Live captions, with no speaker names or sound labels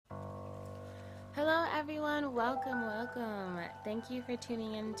Hello, everyone. Welcome. Thank you for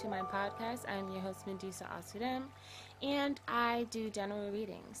tuning in to my podcast. I'm your host, Medusa Asudem, and I do general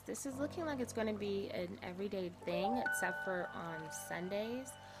readings. This is looking like it's going to be an everyday thing, except for on Sundays.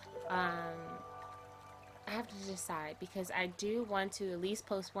 Um, I have to decide because I do want to at least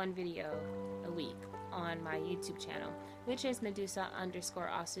post one video a week on my YouTube channel, which is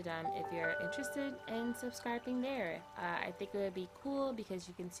Medusa_Asudam if you're interested in subscribing there. I think it would be cool because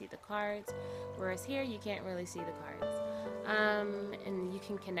you can see the cards, whereas here you can't really see the cards. And you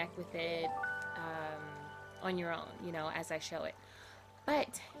can connect with it on your own, as I show it.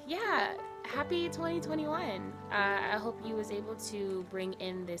 But yeah, happy 2021. I hope you was able to bring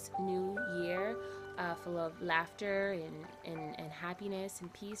in this new year full of laughter and happiness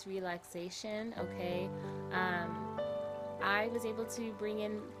and peace, relaxation, okay? I was able to bring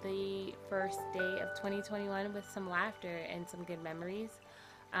in the first day of 2021 with some laughter and some good memories.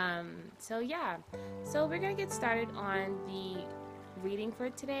 So we're going to get started on the reading for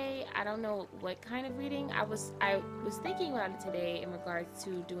today. I don't know what kind of reading. I was thinking about it today in regards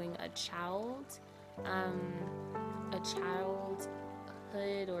to doing a childhood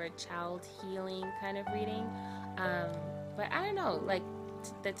or a child healing kind of reading. But I don't know, like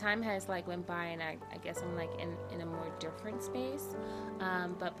the time has went by and I guess I'm in a more different space.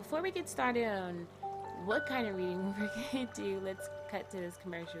 But before we get started on what kind of reading we're going to do, let's cut to this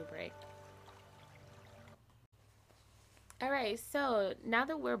commercial break. Alright, so now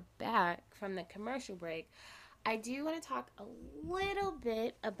that we're back from the commercial break, I do want to talk a little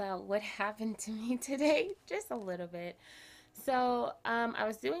bit about what happened to me today. Just a little bit. So, I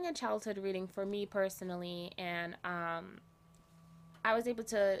was doing a childhood reading for me personally, and I was able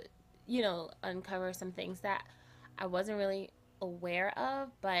to, uncover some things that I wasn't really aware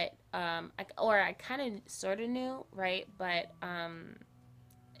of, but, I kind of sort of knew, right? But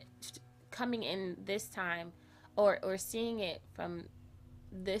coming in this time, or seeing it from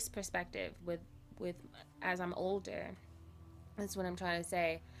this perspective with as I'm older, that's what I'm trying to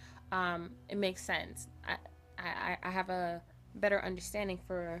say. It makes sense. I have a better understanding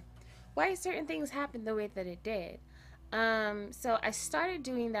for why certain things happened the way that it did. So I started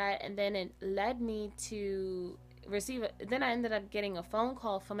doing that, and then it led me to then I ended up getting a phone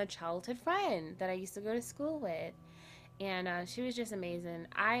call from a childhood friend that I used to go to school with. And she was just amazing.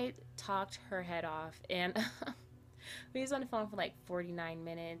 I talked her head off, and we was on the phone for 49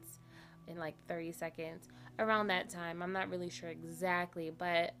 minutes and 30 seconds around that time. I'm not really sure exactly,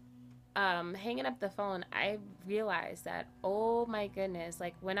 but hanging up the phone, I realized that, oh my goodness,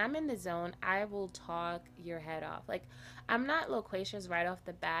 when I'm in the zone, I will talk your head off. I'm not loquacious right off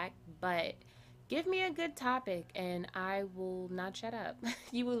the back, but give me a good topic and I will not shut up.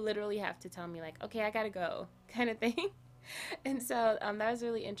 You will literally have to tell me okay, I gotta go, kind of thing. And so that was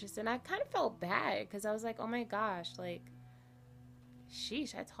really interesting. I kind of felt bad because I was like, oh my gosh,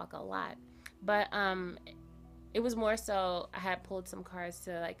 sheesh, I talk a lot. But it was more so I had pulled some cards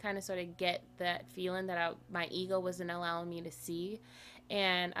to kind of sort of get that feeling that my ego wasn't allowing me to see.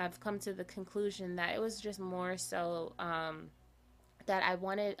 And I've come to the conclusion that it was just more so that I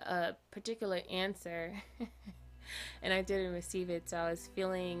wanted a particular answer and I didn't receive it. So I was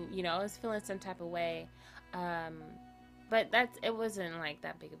feeling, some type of way. But it wasn't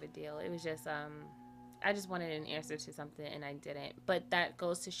that big of a deal. It was just I just wanted an answer to something and I didn't. But that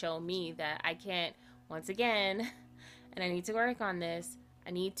goes to show me that I can't, once again, and I need to work on this.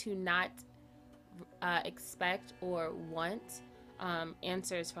 I need to not expect or want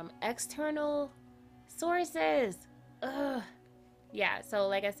answers from external sources. Ugh. Yeah, so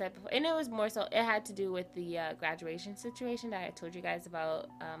like I said before, and it was more so, it had to do with the graduation situation that I told you guys about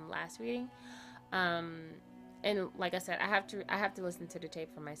last reading. And like I said, I have to listen to the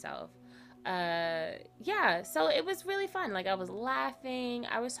tape for myself. Yeah, so it was really fun. I was laughing,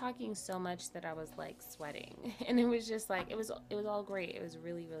 I was talking so much that I was sweating, and it was just it was all great. It was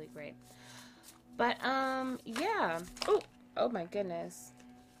really, really great. But yeah. Oh my goodness,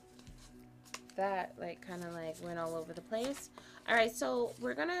 that kind of went all over the place. All right, so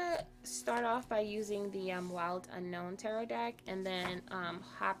we're gonna start off by using the Wild Unknown tarot deck, and then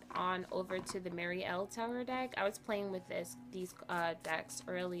hop on over to the Mary L tarot deck. I was playing with these decks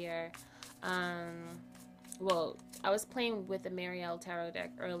earlier. Well, I was playing with the Mary L tarot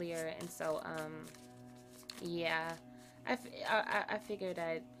deck earlier, and so yeah, I figured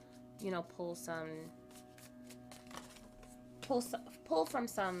I'd pull from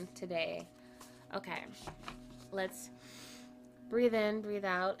some today. Okay, let's breathe in, breathe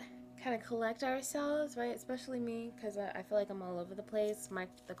out, kind of collect ourselves, right? Especially me, because I feel like I'm all over the place.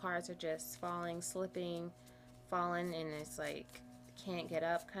 The cards are just falling, slipping, falling, and it's can't get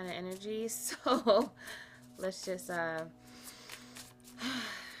up kind of energy. So let's just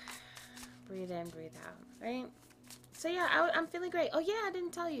breathe in, breathe out, right? So yeah, I'm feeling great. Oh yeah, I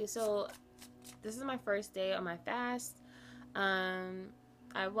didn't tell you. So this is my first day on my fast. Um,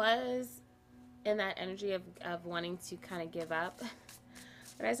 I was in that energy of wanting to kind of give up.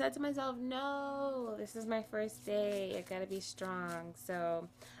 But I said to myself, no, this is my first day. I gotta be strong. So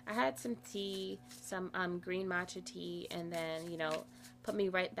I had some tea, some green matcha tea, and then, put me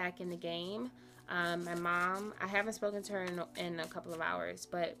right back in the game. My mom, I haven't spoken to her in a couple of hours,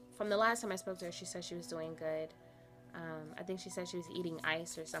 but from the last time I spoke to her, she said she was doing good. I think she said she was eating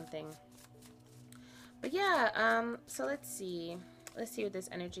ice or something. But yeah, so let's see. Let's see what this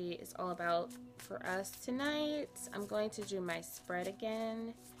energy is all about for us tonight. I'm going to do my spread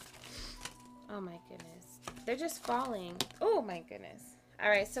again. Oh my goodness. They're just falling. Oh my goodness. All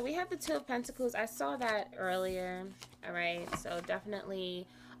right, so we have the Two of Pentacles. I saw that earlier. All right, so definitely,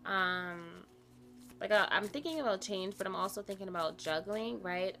 like I'm thinking about change, but I'm also thinking about juggling,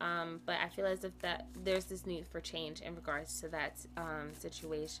 right? But I feel as if that there's this need for change in regards to that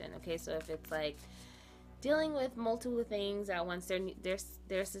situation. Okay, so if it's like dealing with multiple things at once, there's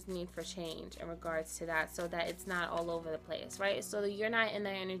this need for change in regards to that, so that it's not all over the place, right? So you're not in the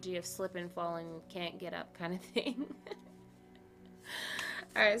energy of slipping, falling, can't get up kind of thing.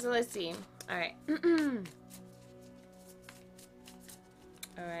 All right, so let's see. All right.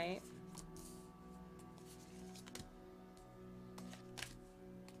 All right.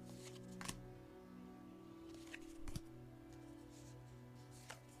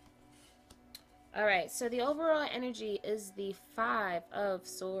 All right, so the overall energy is the Five of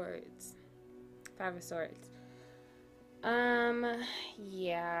Swords. Five of Swords.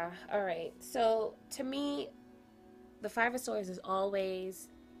 Yeah. All right. So to me, the Five of Swords is always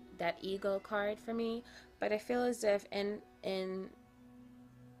that ego card for me, but I feel as if in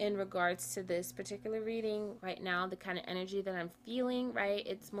regards to this particular reading right now, the kind of energy that I'm feeling, right?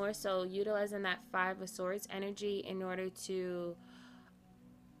 It's more so utilizing that Five of Swords energy in order to,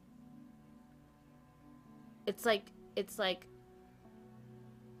 it's like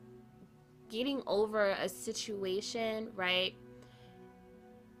getting over a situation, right?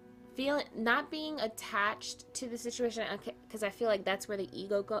 Feeling, not being attached to the situation, because I feel like that's where the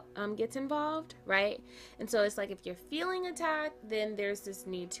ego gets involved, right? And so it's like if you're feeling attacked, then there's this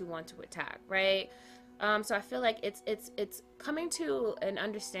need to want to attack, right? So I feel like it's coming to an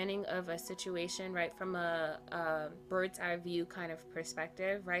understanding of a situation, right, from a bird's eye view kind of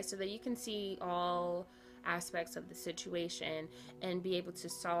perspective, right, so that you can see all aspects of the situation and be able to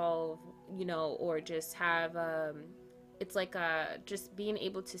solve, or just have it's like just being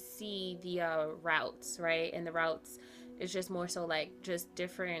able to see the routes, right? And the routes is just more so like just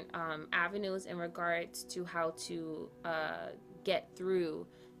different avenues in regards to how to get through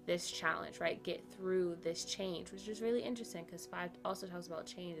this challenge, right? Get through this change, which is really interesting because Five also talks about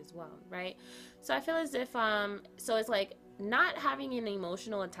change as well, right? So I feel as if so it's like not having an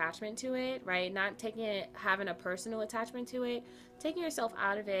emotional attachment to it, right? Not taking it, having a personal attachment to it, taking yourself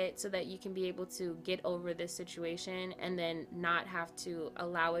out of it so that you can be able to get over this situation and then not have to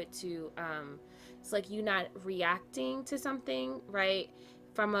allow it to it's like you not reacting to something, right,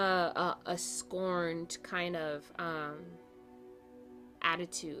 from a scorned kind of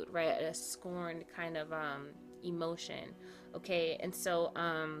attitude, right? A scorned kind of emotion. Okay, and so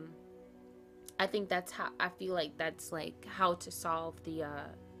I think that's how I feel like that's like how to solve the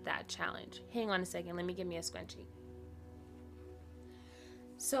that challenge. Hang on a second, let me give me a scrunchie.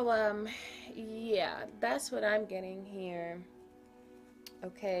 So yeah, that's what I'm getting here.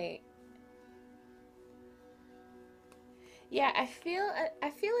 Okay. Yeah, I feel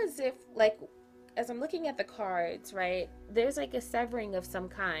as if like as I'm looking at the cards, right? There's like a severing of some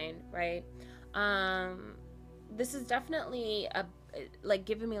kind, right? Um this is definitely a like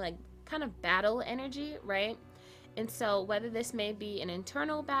giving me like kind of battle energy, right? And so whether this may be an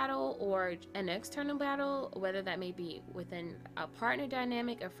internal battle or an external battle, whether that may be within a partner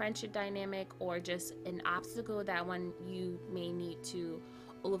dynamic, a friendship dynamic, or just an obstacle that one you may need to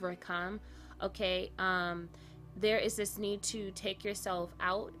overcome, okay? There is this need to take yourself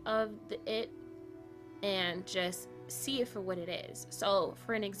out of it and just see it for what it is. So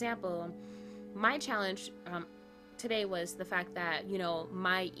for an example, my challenge today was the fact that,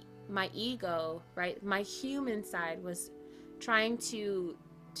 my ego, right, my human side was trying to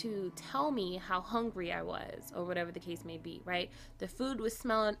tell me how hungry I was or whatever the case may be, right? The food was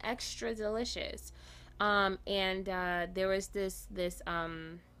smelling extra delicious, and there was this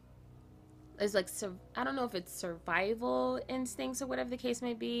is like I don't know if it's survival instincts or whatever the case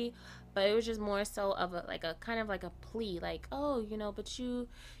may be, but it was just more so of a like a kind of like a plea, like, oh, but you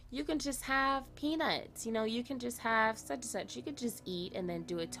can just have peanuts, you can just have such and such, you could just eat and then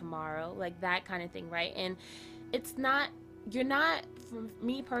do it tomorrow, like that kind of thing, right? And it's not, you're not, for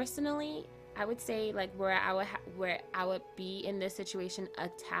me personally, I would say like where I would be in this situation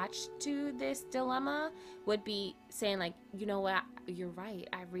attached to this dilemma would be saying like, you know what, you're right,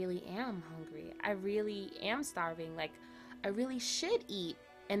 I really am hungry, I really am starving, like I really should eat,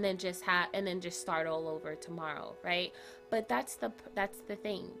 and then just start all over tomorrow, right? But that's the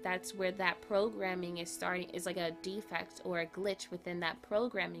thing, that's where that programming is starting, is like a defect or a glitch within that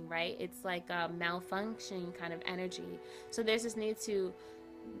programming, right? It's like a malfunctioning kind of energy. So there's this need to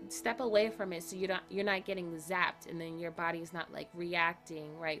step away from it, so you're not getting zapped, and then your body's not like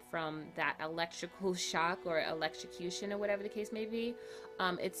reacting right from that electrical shock or electrocution or whatever the case may be.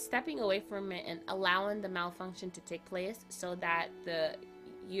 It's stepping away from it and allowing the malfunction to take place, so that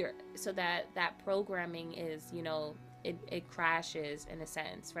that programming is, it crashes in a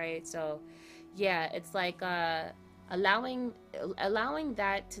sense, right? So yeah, it's like allowing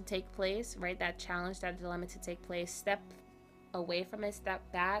that to take place, right? That challenge, that dilemma to take place, step away from it, step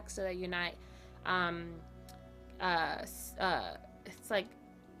back, so that you're not um uh it's like,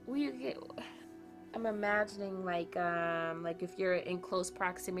 we get, I'm imagining like if you're in close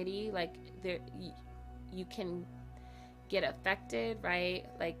proximity, like there you can get affected, right?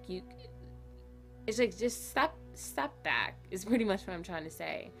 Like you, it's like just step back is pretty much what I'm trying to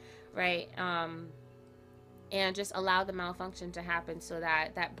say, right? And just allow the malfunction to happen, so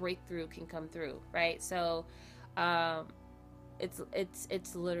that that breakthrough can come through, right? So um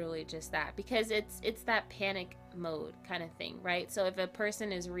it's literally just that, because it's that panic mode kind of thing, right? So if a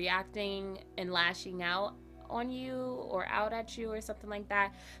person is reacting and lashing out on you or out at you or something like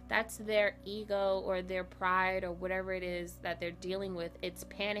that, that's their ego or their pride or whatever it is that they're dealing with. It's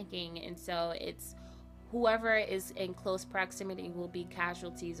panicking, and so it's whoever is in close proximity will be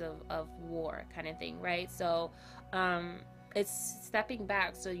casualties of war kind of thing, right? So um it's stepping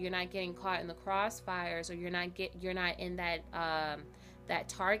back, so you're not getting caught in the crossfires, or you're not in that that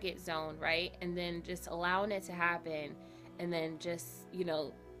target zone, right? And then just allowing it to happen, and then just,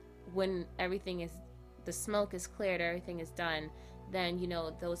 when everything is, the smoke is cleared, everything is done, then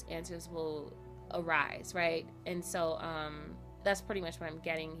those answers will arise, right? And so that's pretty much what I'm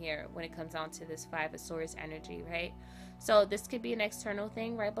getting here when it comes down to this Five of Swords energy, right? So this could be an external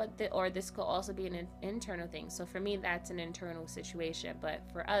thing, right? Or this could also be an internal thing. So for me, that's an internal situation. But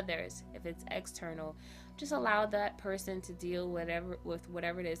for others, if it's external, just allow that person to deal with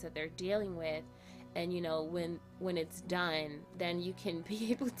whatever it is that they're dealing with, and when it's done, then you can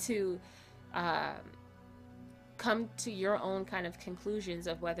be able to um, come to your own kind of conclusions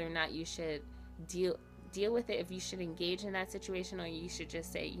of whether or not you should deal with it, if you should engage in that situation, or you should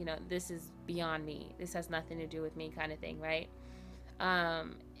just say, this is beyond me, this has nothing to do with me, kind of thing, right?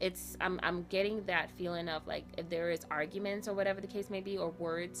 It's I'm getting that feeling of like, if there is arguments or whatever the case may be, or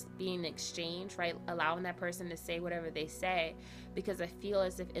words being exchanged, right, allowing that person to say whatever they say, because I feel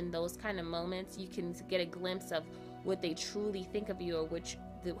as if in those kind of moments you can get a glimpse of what they truly think of you, or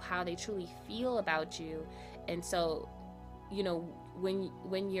how they truly feel about you. And so,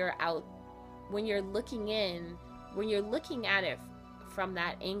 when you're out, when you're looking at it from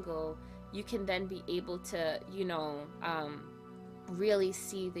that angle, you can then be able to, really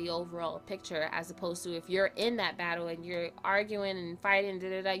see the overall picture, as opposed to if you're in that battle and you're arguing and fighting,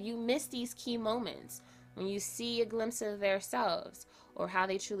 you miss these key moments when you see a glimpse of their selves, or how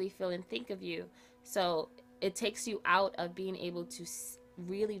they truly feel and think of you. So it takes you out of being able to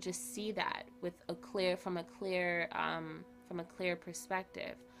really just see that with from a clear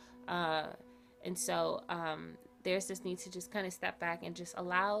perspective. And so there's this need to just kind of step back and just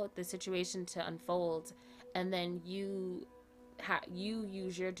allow the situation to unfold, and then you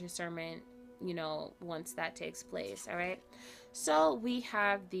use your discernment, once that takes place. All right. So we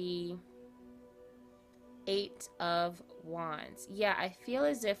have the Eight of Wands. Yeah, I feel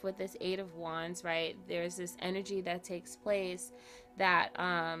as if with this Eight of Wands, right, there's this energy that takes place that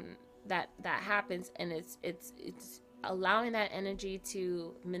that happens, and it's allowing that energy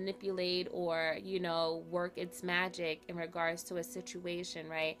to manipulate, or work its magic in regards to a situation,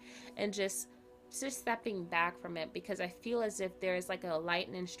 right? And just stepping back from it, because I feel as if there's like a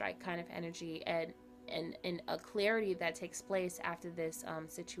lightning strike kind of energy, and a clarity that takes place after this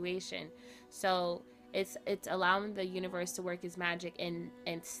situation. So It's allowing the universe to work its magic, and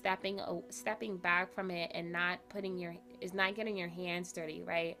stepping back from it, and not putting your is not getting your hands dirty,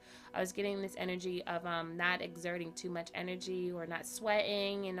 right? I was getting this energy of not exerting too much energy, or not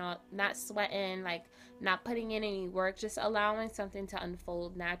sweating, not sweating, like not putting in any work, just allowing something to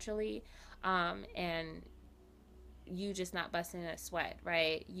unfold naturally, and you just not busting a sweat,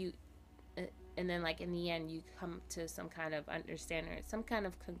 right? And then, like, in the end, you come to some kind of understanding, or some kind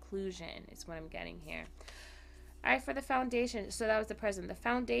of conclusion is what I'm getting here. All right, for the foundation, so that was the present. The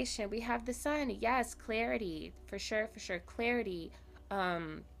foundation, we have the sun. Yes, clarity, for sure, clarity.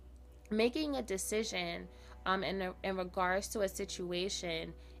 um Making a decision in regards to a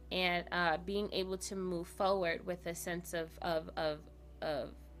situation, and being able to move forward with a sense of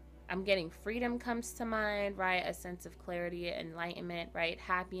I'm getting freedom comes to mind, right? A sense of clarity, enlightenment, right?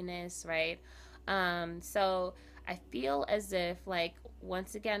 Happiness, right? So I feel as if, like,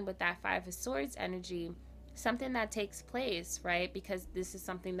 once again, with that Five of Swords energy, something that takes place, right? Because this is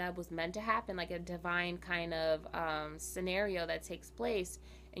something that was meant to happen, like a divine kind of scenario that takes place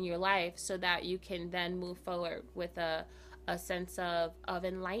in your life, so that you can then move forward with a sense of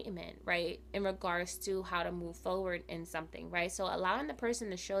enlightenment, right, in regards to how to move forward in something, right? So allowing the person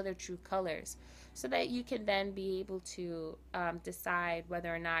to show their true colors, so that you can then be able to decide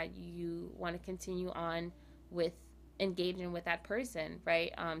whether or not you want to continue on with engaging with that person,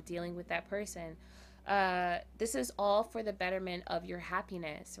 right? Dealing with that person. This is all for the betterment of your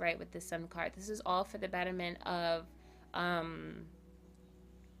happiness, right? With the Sun card, this is all for the betterment um,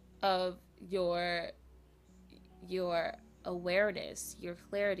 of your awareness, your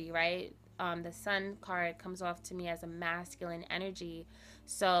clarity, right? The Sun card comes off to me as a masculine energy.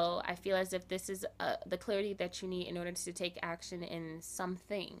 So I feel as if this is the clarity that you need in order to take action in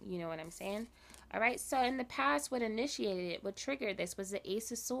something. You know what I'm saying? All right. So in the past, what initiated it, what triggered this was the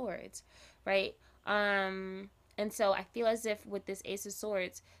Ace of Swords, right? And so I feel as if with this Ace of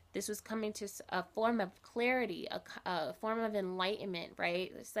Swords, this was coming to a form of clarity, a form of enlightenment,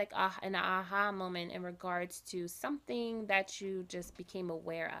 right? It's like an aha moment in regards to something that you just became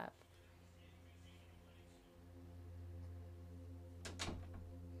aware of.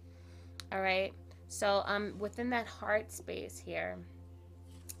 All right. So within that heart space here,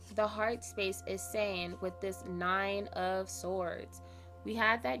 the heart space is saying with this Nine of Swords, we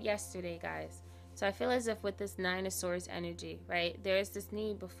had that yesterday, guys. So I feel as if with this Nine of Swords energy, right, there's this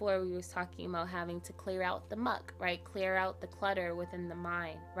need. Before we was talking about having to clear out the muck, right, clear out the clutter within the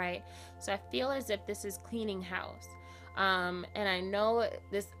mind, right? So I feel as if this is cleaning house. And I know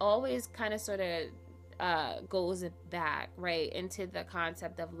this always kind of sort of goes back, right, into the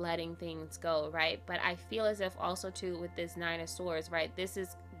concept of letting things go, right? But I feel as if also too with this Nine of Swords, right, this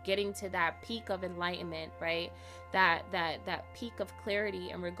is getting to that peak of enlightenment, right? That peak of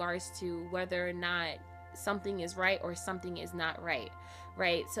clarity in regards to whether or not something is right or something is not right,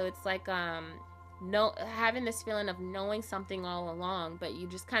 right? So it's like no, having this feeling of knowing something all along, but you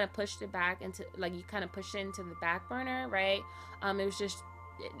just kind of pushed it back into, like, you kind of pushed it into the back burner, right? It was just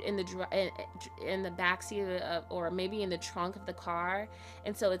in the back seat of, or maybe in the trunk of the car,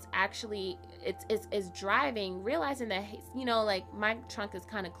 and so it's actually it's driving, realizing that, like, my trunk is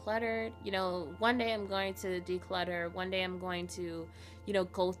kind of cluttered. One day I'm going to declutter, one day I'm going to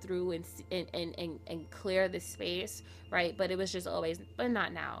go through and clear the space, right? But it was just always, but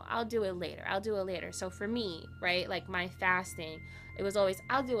not now, I'll do it later. So for me, right, like my fasting, it was always,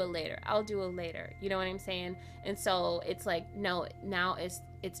 I'll do it later, you know what I'm saying? And so it's like, no, now it's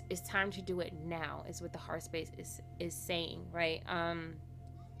time to do it now, is what the heart space is saying, right?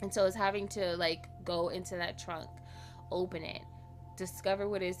 And so it's having to, like, go into that trunk, open it, discover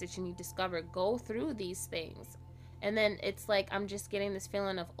what it is that you need to discover, go through these things. And then it's like I'm just getting this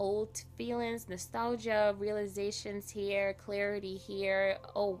feeling of old feelings, nostalgia, realizations here, clarity here.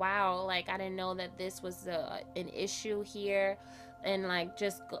 Oh wow, like I didn't know that this was an issue here. And like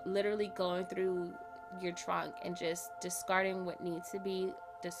just literally going through your trunk and just discarding what needs to be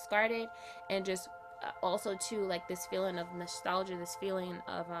discarded. And just also too, like, this feeling of nostalgia, this feeling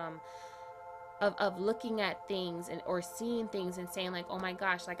of looking at things or seeing things and saying, like, oh my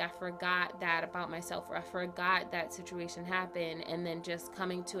gosh, like I forgot that about myself, or I forgot that situation happened, and then just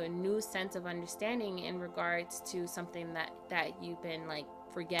coming to a new sense of understanding in regards to something that you've been, like,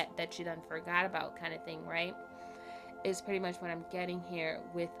 that you done forgot about, kind of thing, right? Is pretty much what I'm getting here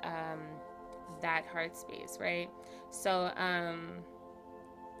with that heart space, right? So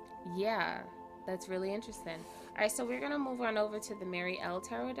yeah, that's really interesting. All right, so we're gonna move on over to the Mary L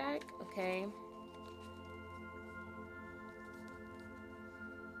tarot deck. Okay.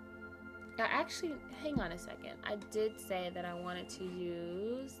 actually, hang on a second. I did say that I wanted to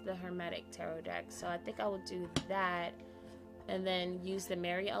use the Hermetic Tarot deck, so I think I will do that, and then use the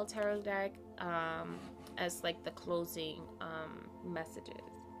Mariel Tarot deck as like the closing messages.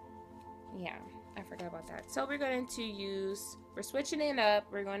 Yeah, I forgot about that. So we're switching it up.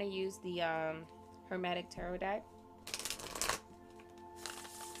 We're going to use the Hermetic Tarot deck.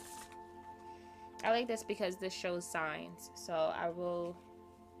 I like this because this shows signs, so I will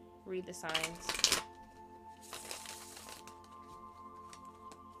read the signs.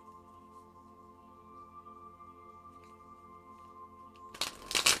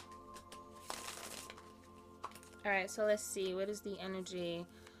 All right, so let's see. What is the energy?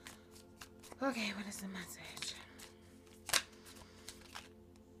 Okay, what is the message?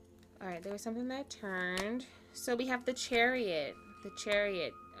 All right, there was something that turned. So we have the Chariot. The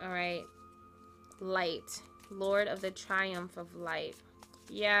Chariot, all right. Light. Lord of the triumph of light.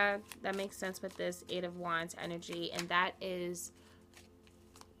 Yeah, that makes sense with this Eight of Wands energy. And that is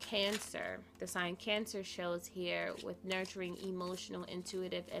Cancer. The sign Cancer shows here with nurturing, emotional,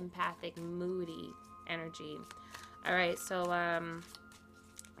 intuitive, empathic, moody energy. All right, so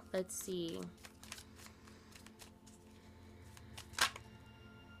let's see.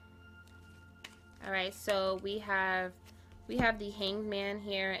 All right, so we have the Hanged Man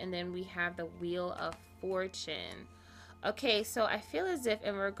here, and then we have the Wheel of Fortune. Okay, so I feel as if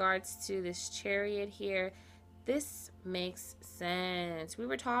in regards to this Chariot here, this makes sense. We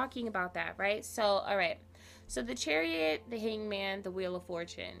were talking about that, right? So, all right. So the Chariot, the Hanged Man, the Wheel of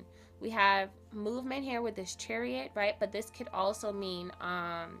Fortune. We have movement here with this Chariot, right? But this could also mean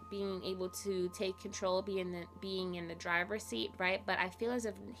being able to take control, being in the driver's seat, right? But I feel as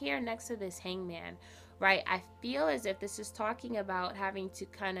if here next to this Hangman, right? I feel as if this is talking about having to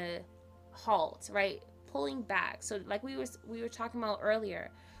kind of halt, right? Pulling back. So like we were talking about earlier,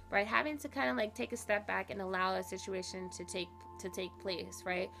 right? Having to kind of like take a step back and allow a situation to take place,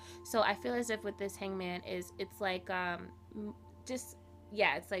 right? So I feel as if with this Hangman it's like just,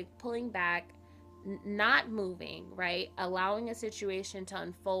 yeah, it's like pulling back, not moving, right? Allowing a situation to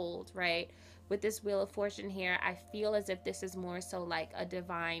unfold, right? With this Wheel of Fortune here, I feel as if this is more so like a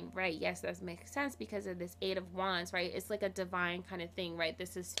divine, right? Yes, that makes sense because of this Eight of Wands, right? It's like a divine kind of thing, right?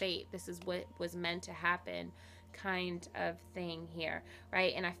 This is fate. This is what was meant to happen kind of thing here,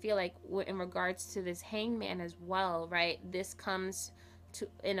 right? And I feel like in regards to this Hangman as well, right? This comes to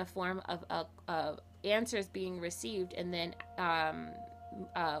in a form of answers being received, and then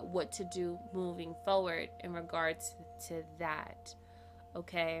what to do moving forward in regards to that.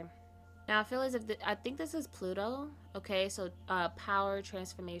 Okay, now I feel as if I think this is Pluto. Okay, so power,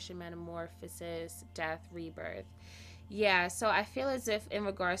 transformation, metamorphosis, death, rebirth. Yeah, so I feel as if in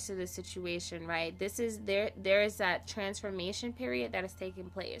regards to this situation, right, this is there is that transformation period that is taking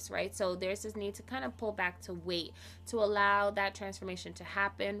place, right? So there's this need to kind of pull back, to wait, to allow that transformation to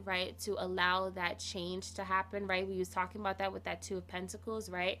happen, right? To allow that change to happen, right? We was talking about that with that Two of Pentacles,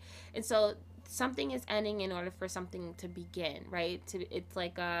 right? And so something is ending in order for something to begin, right? It's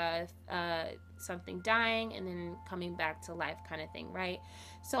like something dying and then coming back to life kind of thing, right?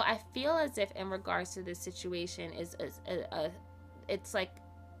 So I feel as if in regards to this situation it's like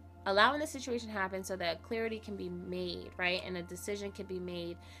allowing the situation to happen so that clarity can be made, right? And a decision can be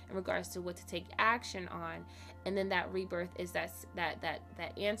made in regards to what to take action on. And then that rebirth is that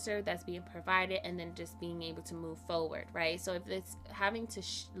answer that's being provided, and then just being able to move forward, right? So if it's having to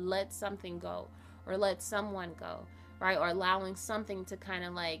let something go or let someone go, right? Or allowing something to kind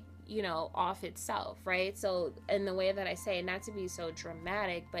of like, off itself, right? So in the way that I say, not to be so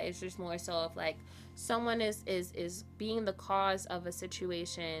dramatic, but it's just more so of like someone is being the cause of a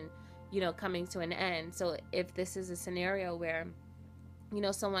situation, coming to an end. So if this is a scenario where,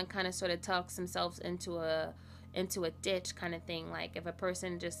 someone kind of sort of talks themselves into a ditch kind of thing, like if a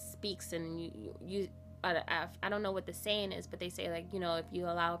person just speaks and you I don't know what the saying is, but they say like, if you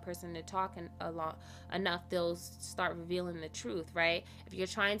allow a person to talk enough, they'll start revealing the truth, right? If you're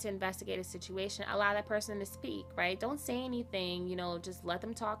trying to investigate a situation, allow that person to speak, right? Don't say anything, just let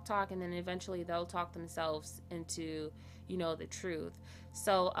them talk, and then eventually they'll talk themselves into, the truth.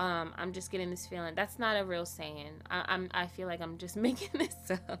 So I'm just getting this feeling that's not a real saying. I feel like I'm just making this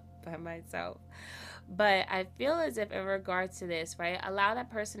up by myself. But I feel as if in regards to this, right, allow that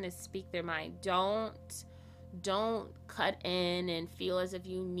person to speak their mind. Don't cut in and feel as if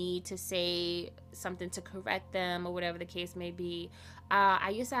you need to say something to correct them or whatever the case may be.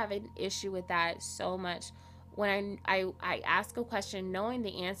 I used to have an issue with that so much. When I ask a question knowing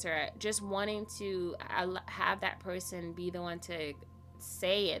the answer, just wanting to have that person be the one to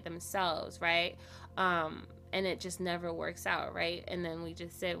say it themselves, right? and it just never works out, right? And then we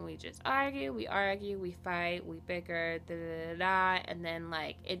just sit and we just argue, we fight, we bicker, da da da, da, and then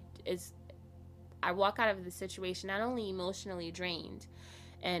like it is. I walk out of the situation not only emotionally drained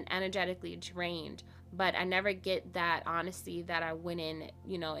and energetically drained, but I never get that honesty that I went in,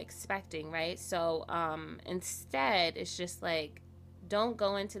 expecting, right? So instead, it's just like, don't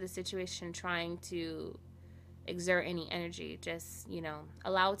go into the situation trying to exert any energy. Just,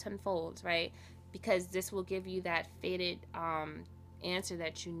 allow it to unfold, right? Because this will give you that fated answer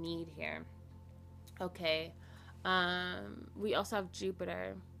that you need here. Okay. We also have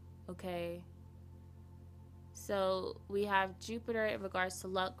Jupiter. Okay. So we have Jupiter in regards to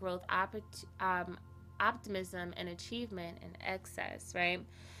luck, growth, optimism, and achievement and excess, right?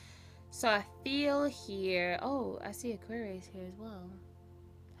 So I feel here. Oh, I see Aquarius here as well.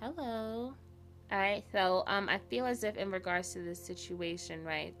 Hello. All right. So I feel as if in regards to this situation,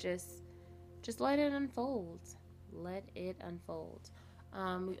 right? Just let it unfold. Let it unfold.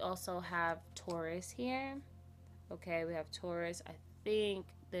 We also have Taurus here. Okay, we have Taurus. I think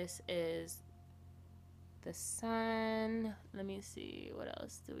this is the sun. Let me see. What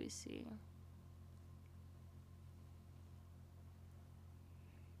else do we see?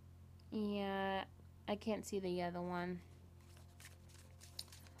 Yeah, I can't see the other one.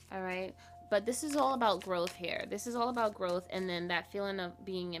 All right. But this is all about growth here. This is all about growth, and then that feeling of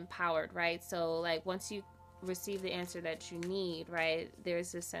being empowered, right? So like once you receive the answer that you need, right,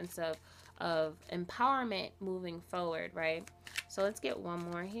 there's this sense of empowerment moving forward, right? So let's get one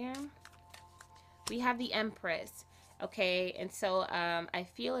more here. We have the Empress. Okay, and so I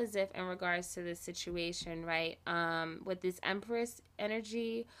feel as if in regards to this situation, right, with this Empress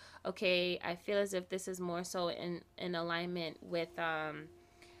energy, okay, I feel as if this is more so in alignment with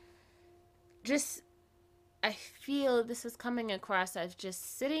just, I feel this is coming across as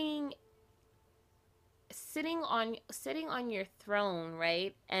just sitting on your throne,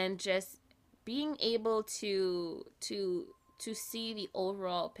 right, and just being able to see the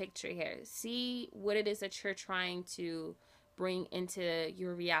overall picture here, see what it is that you're trying to bring into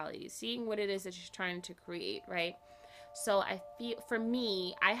your reality, seeing what it is that you're trying to create, right? So I feel, for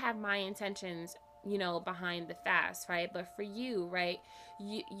me, I have my intentions, behind the fast, right? But for you, right,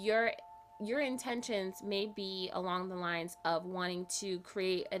 your intentions may be along the lines of wanting to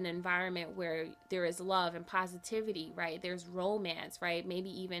create an environment where there is love and positivity, right? There's romance, right? Maybe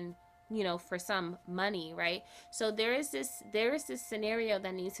even, for some, money, right? So there is this scenario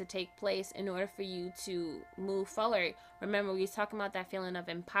that needs to take place in order for you to move forward. Remember, we was talking about that feeling of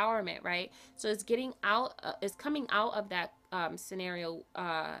empowerment, right? So it's coming out of that scenario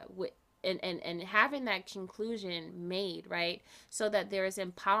with and having that conclusion made, right? So that there is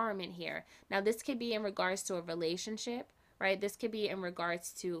empowerment here. Now, this could be in regards to a relationship, right? This could be in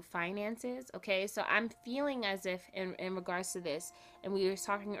regards to finances, okay? So I'm feeling as if in regards to this, and we were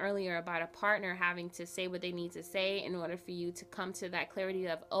talking earlier about a partner having to say what they need to say in order for you to come to that clarity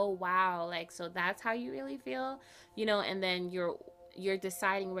of, oh, wow, like, so that's how you really feel, and then you're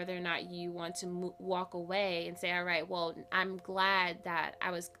deciding whether or not you want to walk away and say, all right, well, I'm glad that I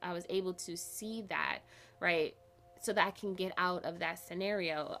was able to see that, right, so that I can get out of that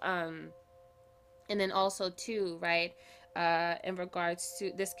scenario. And then also too, right, in regards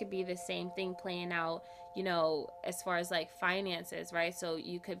to, this could be the same thing playing out, as far as like finances, right? So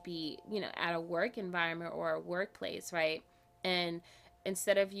you could be, at a work environment or a workplace, right? And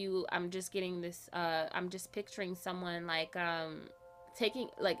instead of you, I'm just picturing someone like taking,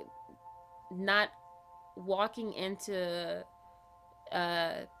 like, not walking into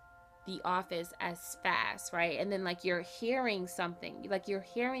uh the office as fast, right? And then like you're hearing something, like you're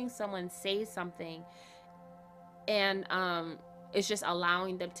hearing someone say something, and it's just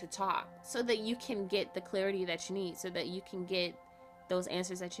allowing them to talk so that you can get the clarity that you need, so that you can get those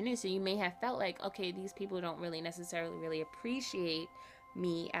answers that you need. So you may have felt like, okay, these people don't really necessarily really appreciate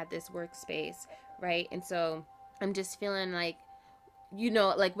me at this workspace, right? And so I'm just feeling like,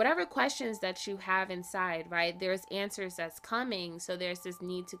 like whatever questions that you have inside, right, there's answers that's coming. So there's this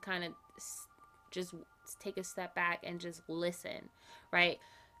need to kind of just take a step back and just listen, right?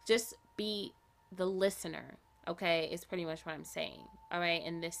 Just be the listener, okay, is pretty much what I'm saying, all right,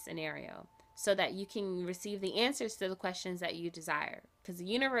 in this scenario, so that you can receive the answers to the questions that you desire, because the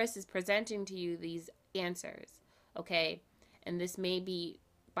universe is presenting to you these answers, okay? And this may be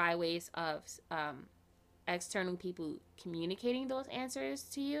by ways of external people communicating those answers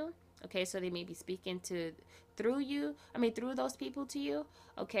to you, okay? So they may be speaking through those people to you,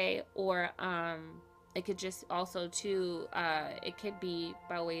 okay? Or it could just also too, it could be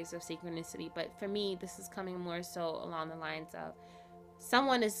by ways of synchronicity. But for me, this is coming more so along the lines of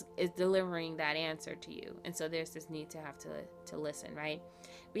someone is delivering that answer to you, and so there's this need to have to listen, right?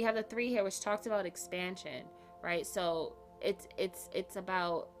 We have the three here, which talks about expansion, right? So it's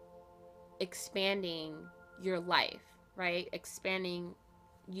about expanding your life, right? Expanding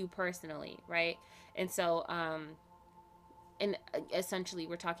you personally, right? And so and essentially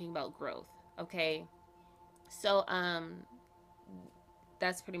we're talking about growth, okay? So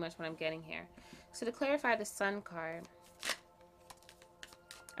that's pretty much what I'm getting here. So to clarify the Sun card,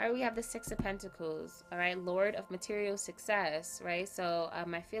 all right, we have the Six of Pentacles, all right, Lord of material success, right? So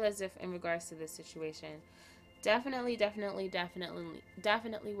I feel as if in regards to this situation, definitely we're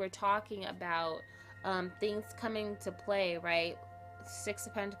talking about things coming to play, right? Six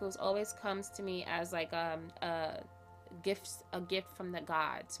of Pentacles always comes to me as like a gift from the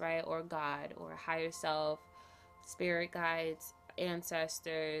gods, right? Or God, or higher self, spirit guides,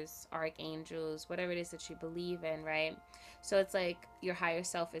 ancestors, archangels, whatever it is that you believe in, right? So it's like your higher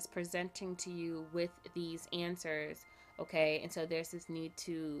self is presenting to you with these answers, okay? And so there's this need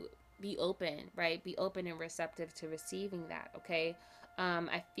to be open, right? Be open and receptive to receiving that, okay?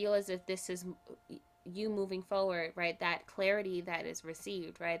 I feel as if this is you moving forward, right? That clarity that is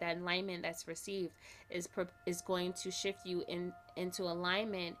received, right? That alignment that's received is going to shift you into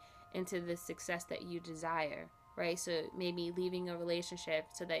alignment into the success that you desire, right? So maybe leaving a relationship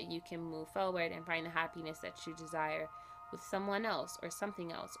so that you can move forward and find the happiness that you desire with someone else or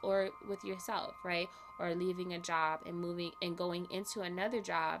something else, or with yourself, right? Or leaving a job and moving and going into another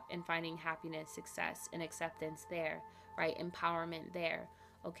job and finding happiness, success, and acceptance there, right? Empowerment there.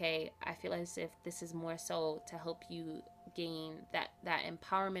 Okay, I feel as if this is more so to help you gain that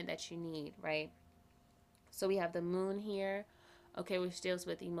empowerment that you need, right? So we have the Moon here, okay, which deals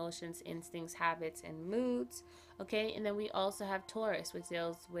with emotions, instincts, habits, and moods. Okay, and then we also have Taurus, which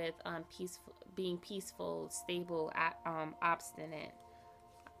deals with being peaceful, stable, obstinate.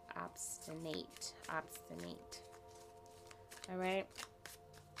 All right.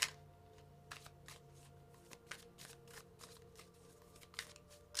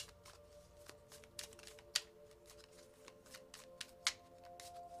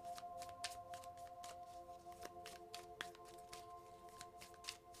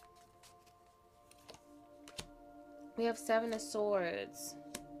 We have Seven of Swords.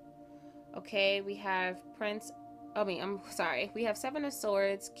 Okay, we have I'm sorry. We have Seven of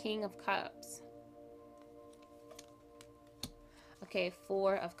Swords, King of Cups. Okay,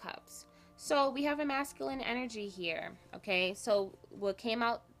 Four of Cups. So we have a masculine energy here. Okay, so what came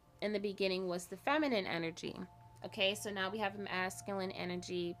out in the beginning was the feminine energy. Okay, so now we have a masculine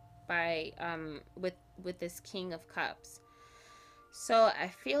energy by with this King of Cups. So I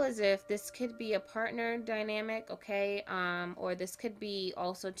feel as if this could be a partner dynamic, okay? Or this could be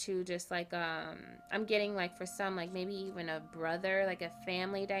also too just like I'm getting like for some like maybe even a brother, like a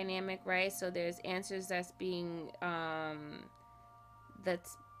family dynamic, right? So there's answers that's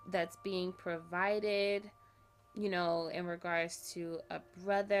that's being provided, you know, in regards to a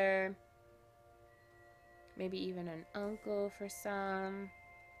brother, maybe even an uncle for some,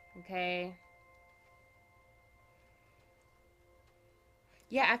 okay?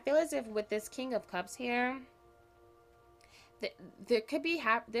 Yeah, I feel as if with this King of Cups here, there could be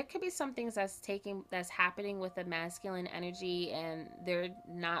some things that's happening with the masculine energy, and they're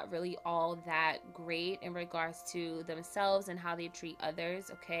not really all that great in regards to themselves and how they treat others,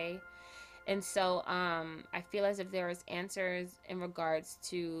 okay? And so I feel as if there is answers in regards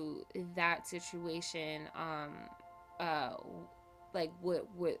to that situation. Uh like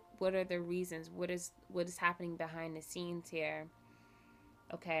what are the reasons, what is happening behind the scenes here,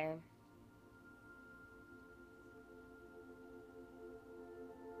 okay?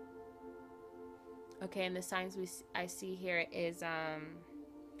 Okay, and the signs I see here is I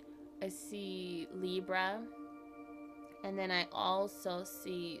see Libra, and then I also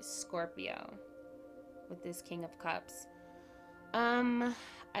see Scorpio with this King of Cups. Um,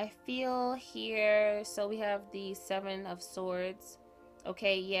 I feel here, so we have the Seven of Swords.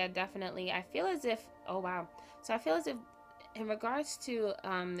 Okay, yeah, definitely. I feel as if, oh wow. So I feel as if in regards to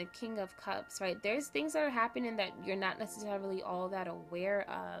the King of Cups, right? There's things that are happening that you're not necessarily all that aware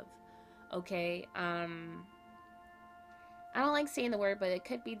of. Okay? I don't like saying the word, but it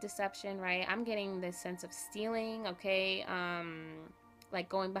could be deception, right? I'm getting this sense of stealing, okay? Like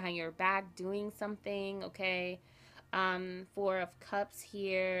going behind your back, doing something, okay? Four of Cups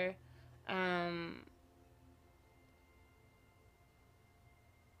here. Um,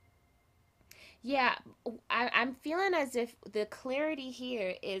 yeah, I'm feeling as if the clarity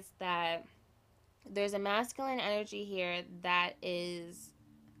here is that there's a masculine energy here that is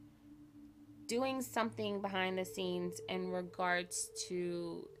doing something behind the scenes in regards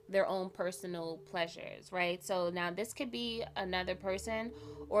to their own personal pleasures, right? So now this could be another person,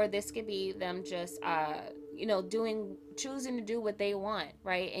 or this could be them just doing, choosing to do what they want,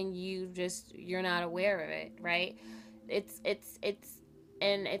 right? And you're not aware of it, right? It's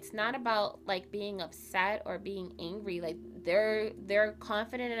and it's not about like being upset or being angry. Like they're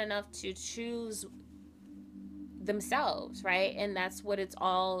confident enough to choose themselves, right? And that's what it's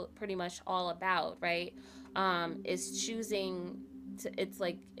all pretty much all about, right? Is choosing to, it's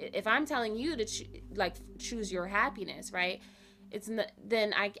like if I'm telling you to choose your happiness, right? It's not,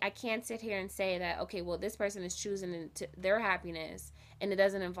 then I can't sit here and say that, okay, well, this person is choosing their happiness and it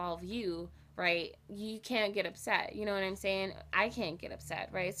doesn't involve you, right? You can't get upset, you know what I'm saying? I can't get upset,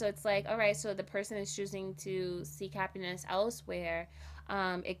 right? So it's like, all right, so the person is choosing to seek happiness elsewhere.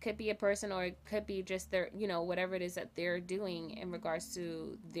 It could be a person, or it could be just their, whatever it is that they're doing in regards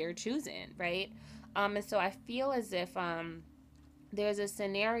to their choosing, right? And so I feel as if there's a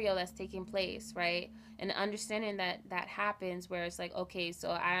scenario that's taking place, right? And understanding that that happens, where it's like, okay, so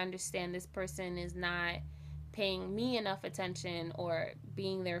I understand this person is not paying me enough attention or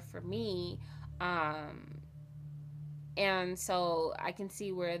being there for me. Um, and so I can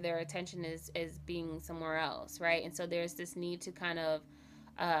see where their attention is being somewhere else, right? And so there's this need to kind of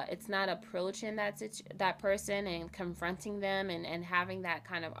it's not approaching that person and confronting them and having that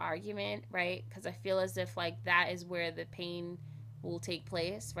kind of argument, right? Because I feel as if like that is where the pain will take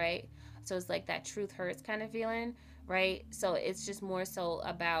place, right? So it's like that truth hurts kind of feeling, right? So it's just more so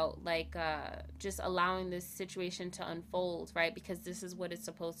about like just allowing this situation to unfold, right? Because this is what it's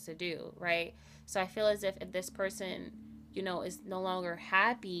supposed to do, right? So I feel as if this person, is no longer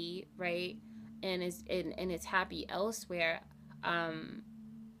happy, right, and is happy elsewhere, um,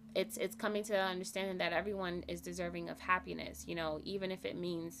 it's coming to the understanding that everyone is deserving of happiness, even if it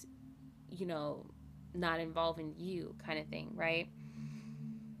means, you know, not involving you, kind of thing, right?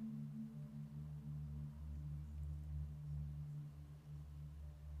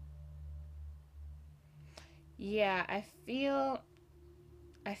 Yeah, I feel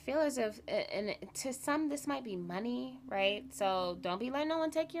as if, and to some, this might be money, right? So don't be letting no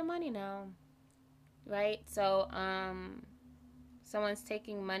one take your money now, right? So, someone's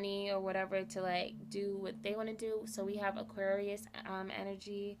taking money or whatever to like do what they want to do. So we have Aquarius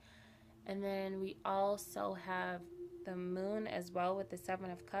energy, and then we also have the moon as well with the Seven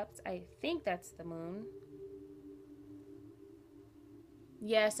of Cups. I think that's the moon.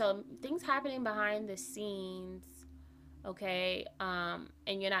 Yeah, so things happening behind the scenes, okay, and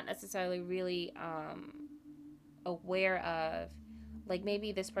you're not necessarily really aware of, like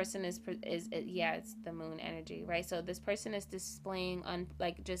maybe this person is yeah, it's the moon energy, right? So this person is displaying on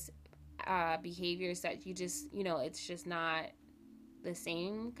like just behaviors that you just, it's just not the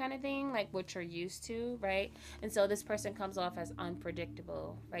same kind of thing like what you're used to, right? And so this person comes off as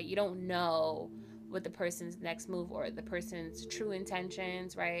unpredictable, right? You don't know what the person's next move or the person's true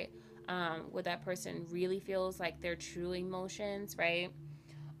intentions, right? What that person really feels like their true emotions, right?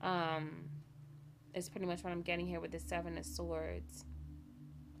 um is pretty much what I'm getting here with the Seven of Swords.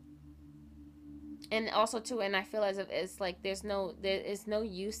 And also too, and I feel as if it's like there is no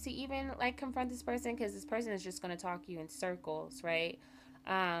use to even like confront this person, because this person is just going to talk you in circles, right?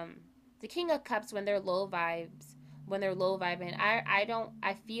 um the King of Cups, when they're low vibing,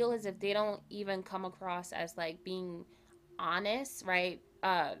 I feel as if they don't even come across as like being honest, right?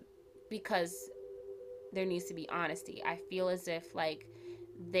 Because there needs to be honesty. I feel as if like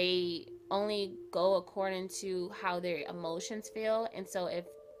they only go according to how their emotions feel. And so if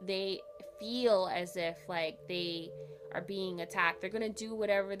they feel as if like they are being attacked, they're going to do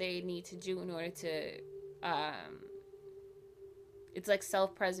whatever they need to do in order to it's like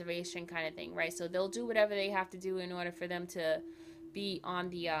self-preservation kind of thing, right? So they'll do whatever they have to do in order for them to be on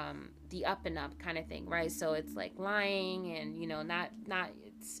the up and up kind of thing, right? So it's like lying and not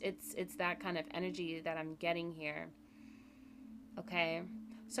it's that kind of energy that I'm getting here. Okay.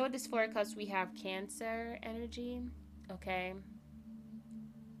 So with this Four of Cups, we have Cancer energy. Okay.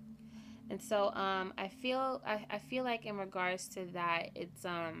 And so I feel like in regards to that, it's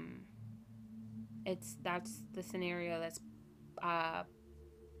that's the scenario that's uh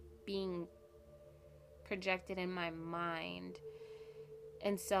being projected in my mind.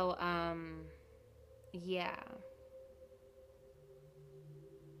 And so yeah.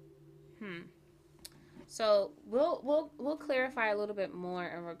 Hmm. So we'll clarify a little bit more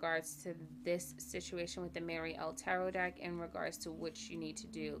in regards to this situation with the Mary L Tarot deck in regards to what you need to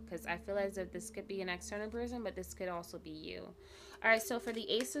do, because I feel as if this could be an external person, but this could also be you. All right, so for the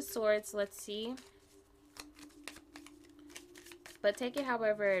Ace of Swords, let's see. but take it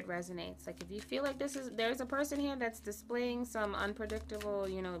however it resonates. Like if you feel like there's a person here that's displaying some unpredictable,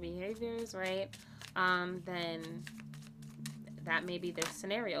 behaviors, right? Then that may be the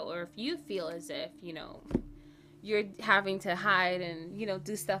scenario. Or if you feel as if, you're having to hide and,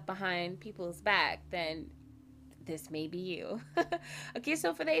 do stuff behind people's back, then this may be you. Okay,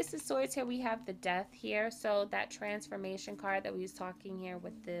 so for the Ace of Swords here, we have the Death here. So that transformation card that we was talking here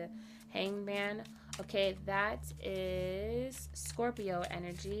with the Hangman. Okay, that is Scorpio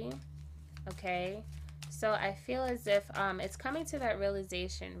energy. Okay, so I feel as if it's coming to that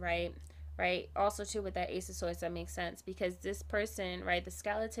realization, right? Right. Also, too, with that Ace of Swords, that makes sense because this person, right, the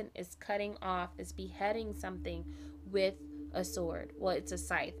skeleton is cutting off, is beheading something with a sword. Well, it's a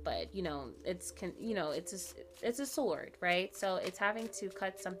scythe, but it's a sword, right? So it's having to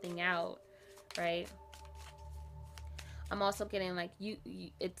cut something out, right? I'm also getting like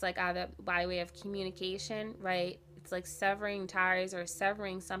it's like either by way of communication, right? It's like severing ties or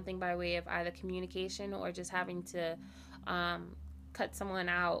severing something by way of either communication or just having to cut someone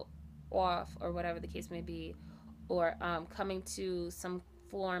out off or whatever the case may be, or coming to some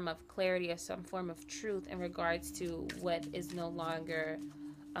form of clarity or some form of truth in regards to what is no longer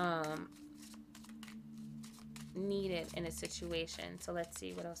needed in a situation. So let's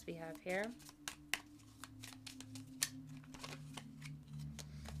see what else we have here.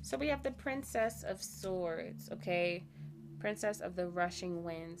 So we have the Princess of Swords, okay? Princess of the Rushing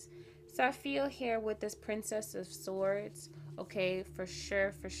Winds. So I feel here with this Princess of Swords, okay, for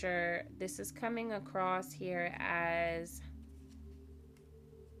sure, this is coming across here as...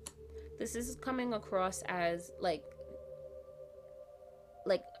 This is coming across as, like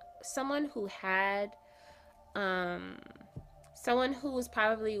someone who had... someone who was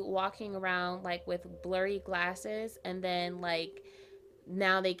probably walking around, like, with blurry glasses, and then, like...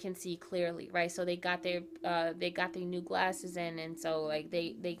 now they can see clearly, right? So they got their new glasses in, and so like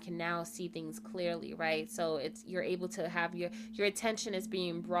they can now see things clearly, right? So it's, you're able to have your attention is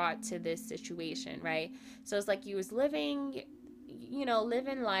being brought to this situation, right? So it's like you was living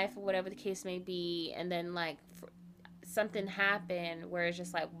life or whatever the case may be, and then like something happened where it's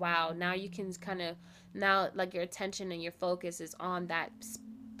just like, wow, now you can kind of, now like your attention and your focus is on that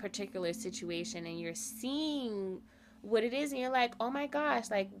particular situation, and you're seeing what it is, and you're like, oh my gosh,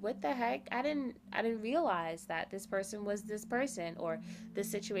 like what the heck, I didn't realize that this person was this person, or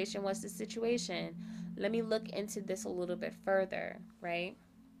this situation was this situation. Let me look into this a little bit further, right?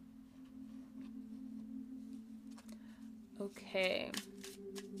 Okay.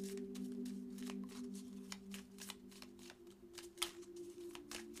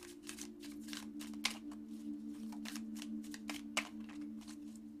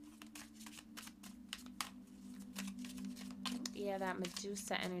 Yeah, that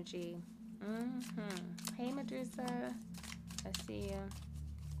Medusa energy. Hey, Medusa. I see you.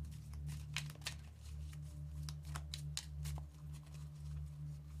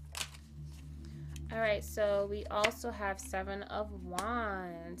 All right, so we also have Seven of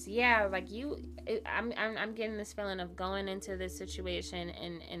Wands. Yeah, like I'm getting this feeling of going into this situation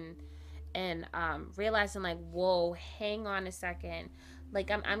and realizing like, whoa, hang on a second.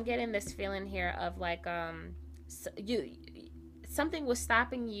 Like I'm getting this feeling here of like you something was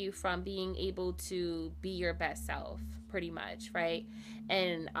stopping you from being able to be your best self, pretty much, right?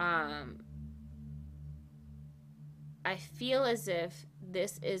 And I feel as if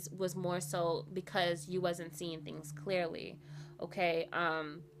this was more so because you wasn't seeing things clearly. Okay.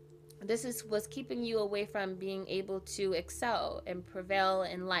 This was keeping you away from being able to excel and prevail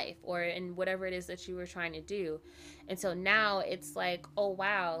in life or in whatever it is that you were trying to do. And so now it's like, oh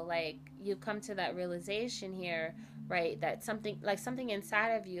wow, like you come to that realization here, right? That something inside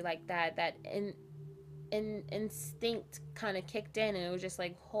of you, like that instinct kind of kicked in, and it was just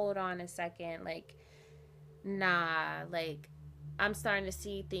like, hold on a second, like, nah, like I'm starting to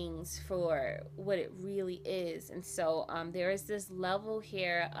see things for what it really is. And so there is this level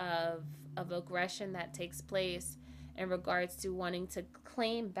here of aggression that takes place in regards to wanting to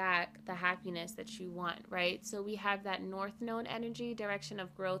claim back the happiness that you want, right? So we have that North Node energy, direction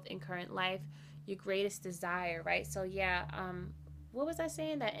of growth in current life, your greatest desire, right? So yeah, what was I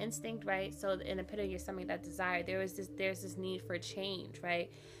saying? That instinct, right? So in the pit of your stomach, that desire, there's this need for change, right?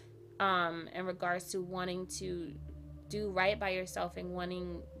 In regards to wanting to do right by yourself and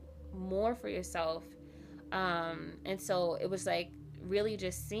wanting more for yourself. And so it was like really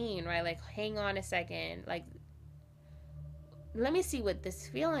just seeing, right? Like, hang on a second, like, let me see what this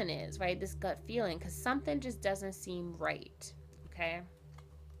feeling is, right? This gut feeling, because something just doesn't seem right. Okay.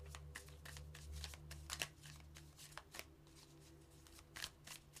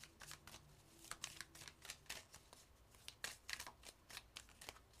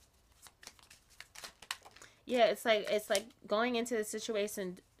 Yeah, it's like going into the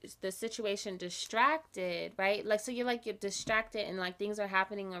situation distracted, right? Like, so you're distracted and like things are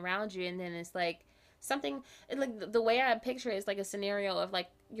happening around you, and then it's like something like the way I picture it is like a scenario of like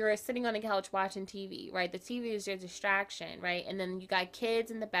you're sitting on the couch watching TV, right? The TV is your distraction, right? And then you got kids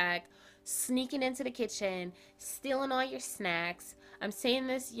in the back sneaking into the kitchen, stealing all your snacks. I'm saying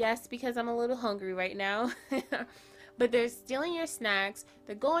this, yes, because I'm a little hungry right now. But they're stealing your snacks.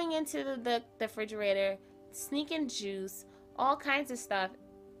 They're going into the refrigerator, sneaking juice, all kinds of stuff.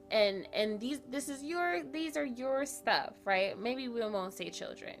 And these are your stuff, right? Maybe we won't say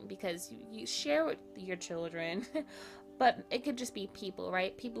children because you share with your children. But it could just be people,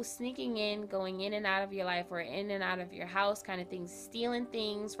 right? People sneaking in, going in and out of your life or in and out of your house, kind of things, stealing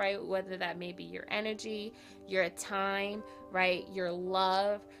things, right? Whether that may be your energy, your time, right? Your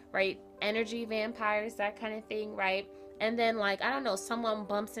love, right? Energy vampires, that kind of thing, right? And then, like, I don't know, someone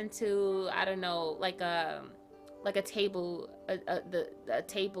bumps into, I don't know, like a table, a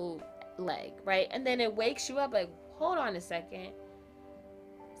table leg, right? And then it wakes you up like, hold on a second,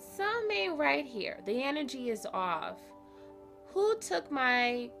 something ain't right here. The energy is off. Who took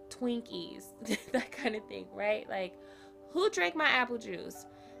my Twinkies? That kind of thing, right? Like, who drank my apple juice?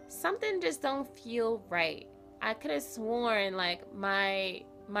 Something just don't feel right. I could have sworn like my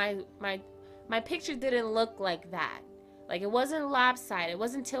picture didn't look like that. Like, it wasn't lopsided. It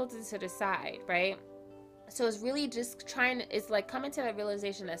wasn't tilted to the side, right? So it's really just it's like coming to that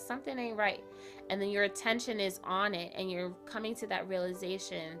realization that something ain't right, and then your attention is on it, and you're coming to that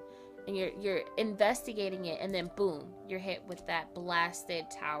realization, and you're investigating it, and then boom, you're hit with that blasted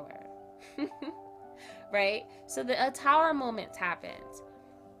tower. Right? So a tower moment happens.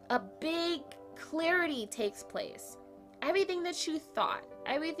 A big clarity takes place. Everything that you thought,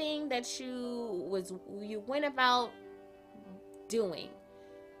 everything that you went about doing,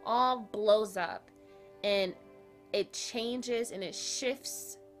 all blows up, and it changes and it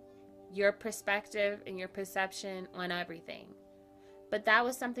shifts your perspective and your perception on everything. But that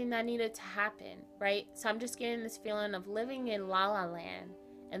was something that needed to happen, right? So I'm just getting this feeling of living in La La Land,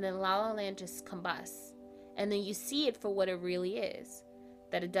 and then La La Land just combusts, and then you see it for what it really is,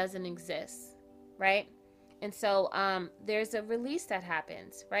 that it doesn't exist, right? And so there's a release that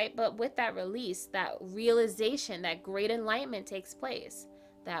happens, right? But with that release, that realization, that great enlightenment takes place,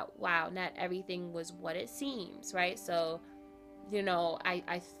 that, wow, not everything was what it seems, right? So,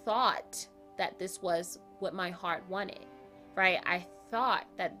 I thought that this was what my heart wanted, right? I thought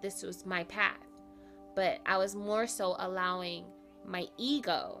that this was my path, but I was more so allowing my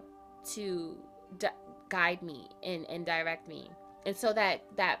ego to guide me and direct me. And so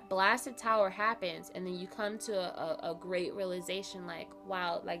that blasted tower happens, and then you come to a great realization, like,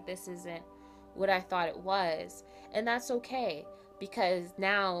 wow, like, this isn't what I thought it was. And that's okay, because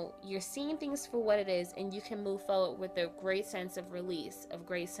now you're seeing things for what it is, and you can move forward with a great sense of release, a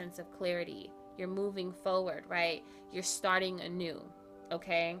great sense of clarity. You're moving forward, right? You're starting anew,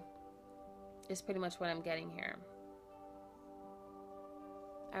 okay? It's pretty much what I'm getting here.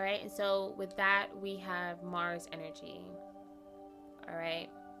 All right, and so with that, we have Mars energy. All right.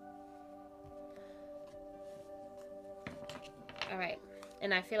 All right.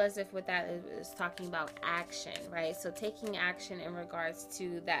 And I feel as if with that is talking about action, right? So taking action in regards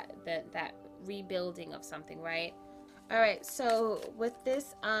to that rebuilding of something, right? All right. So with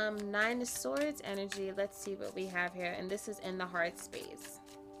this Nine of Swords energy, let's see what we have here. And this is in the heart space.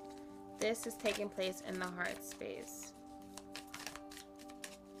 This is taking place in the heart space.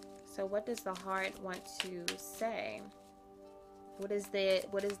 So what does the heart want to say? What is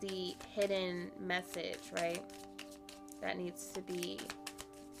the hidden message, right? That needs to be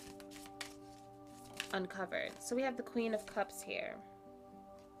uncovered. So we have the Queen of Cups here.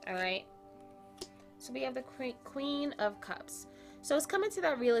 All right. So we have the Queen of Cups. So it's coming to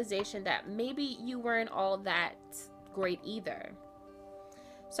that realization that maybe you weren't all that great either.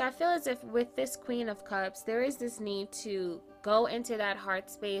 So I feel as if with this Queen of Cups, there is this need to go into that heart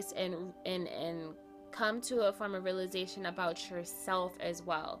space and come to a form of realization about yourself as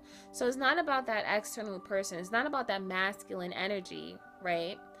well. So it's not about that external person. It's not about that masculine energy,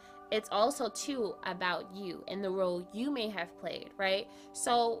 right? It's also too about you and the role you may have played, right?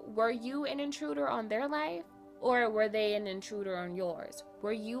 So were you an intruder on their life, or were they an intruder on yours?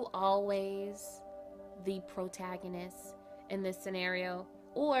 Were you always the protagonist in this scenario,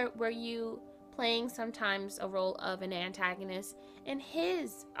 or were you playing sometimes a role of an antagonist in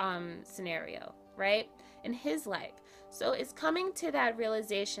his scenario, right? In his life? So it's coming to that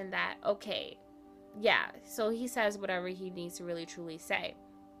realization that, okay, yeah, so he says whatever he needs to really truly say.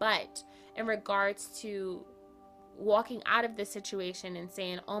 But in regards to walking out of this situation and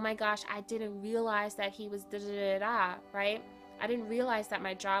saying, oh my gosh, I didn't realize that he was da da da da, right? I didn't realize that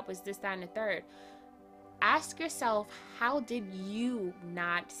my job was this, that, and the third. Ask yourself, how did you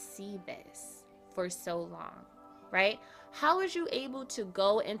not see this for so long, right? How was you able to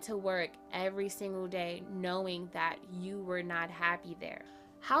go into work every single day knowing that you were not happy there?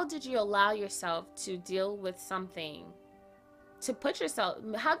 How did you allow yourself to deal with something, to put yourself,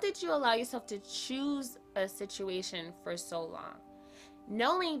 how did you allow yourself to choose a situation for so long?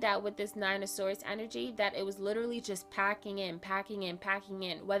 Knowing that with this Nine of Swords energy, that it was literally just packing in, packing in, packing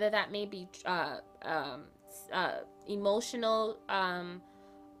in, whether that may be emotional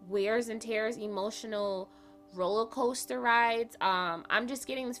wears and tears, emotional roller coaster rides. I'm just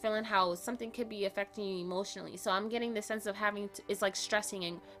getting this feeling how something could be affecting you emotionally. So I'm getting the sense of having to, it's like stressing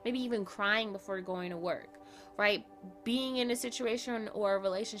and maybe even crying before going to work, right? Being in a situation or a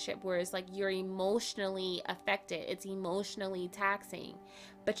relationship where it's like you're emotionally affected, it's emotionally taxing,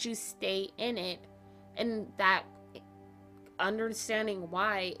 but you stay in it. And that understanding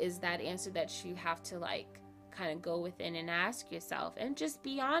why is that answer that you have to like kind of go within and ask yourself and just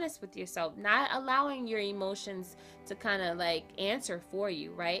be honest with yourself, not allowing your emotions to kind of like answer for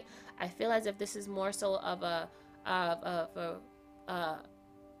you, right? I feel as if this is more so of a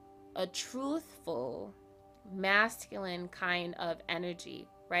truthful masculine kind of energy,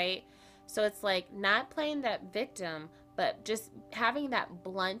 right? So it's like not playing that victim, but just having that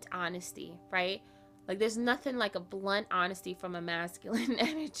blunt honesty, right? Like there's nothing like a blunt honesty from a masculine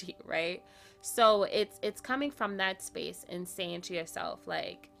energy, right? So it's coming from that space and saying to yourself,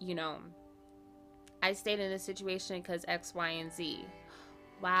 like, you know, I stayed in this situation because X, Y, and Z.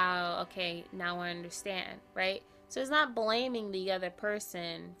 Wow, okay, now I understand, right? So it's not blaming the other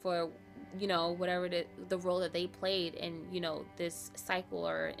person for, you know, whatever the role that they played in, you know, this cycle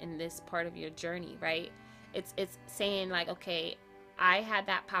or in this part of your journey, right? It's saying like, okay, I had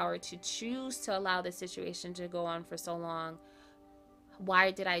that power to choose to allow the situation to go on for so long.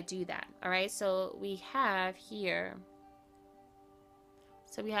 Why did I do that? All right, so we have here,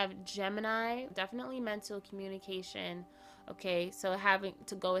 so we have Gemini, definitely mental communication. Okay, so having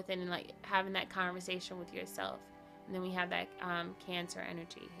to go within and like having that conversation with yourself. And then we have that Cancer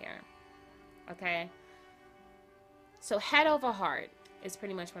energy here. Okay, so head over heart is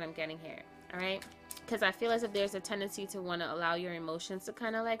pretty much what I'm getting here. All right, because I feel as if there's a tendency to want to allow your emotions to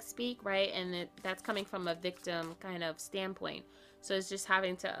kind of like speak, right? And that's coming from a victim kind of standpoint. So it's just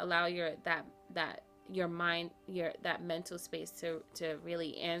having to allow your your mind, your that mental space to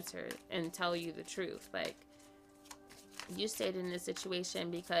really answer and tell you the truth. Like, you stayed in this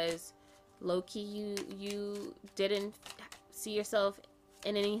situation because low-key you didn't see yourself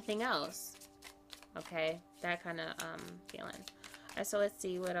in anything else. Okay, that kind of feeling. All right, so let's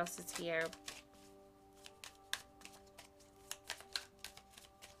see what else is here.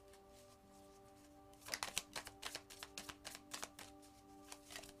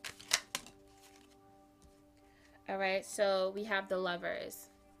 All right, so we have the Lovers.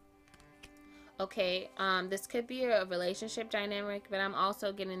 Okay, this could be a relationship dynamic, but I'm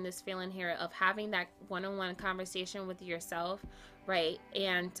also getting this feeling here of having that one-on-one conversation with yourself, right?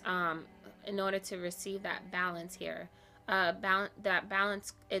 And in order to receive that balance here, that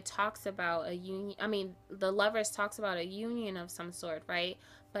balance, it talks about a union. I mean, the Lovers talks about a union of some sort, right?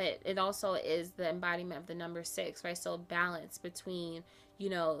 But it also is the embodiment of the number 6, right? So balance between, you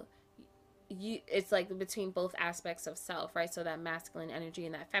know, it's like between both aspects of self, right? So that masculine energy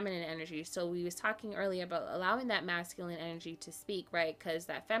and that feminine energy. So we was talking earlier about allowing that masculine energy to speak, right? Because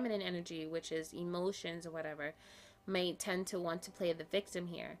that feminine energy, which is emotions or whatever, may tend to want to play the victim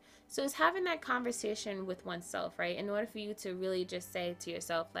here. So it's having that conversation with oneself, right? In order for you to really just say to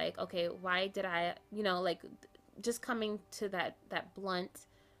yourself, like, okay, why did I, you know, like just coming to that blunt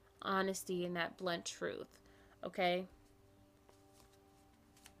honesty and that blunt truth. Okay.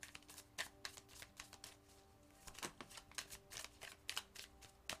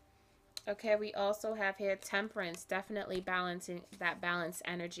 Okay, we also have here Temperance, definitely balancing that balance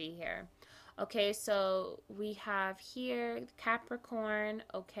energy here. Okay, so we have here Capricorn.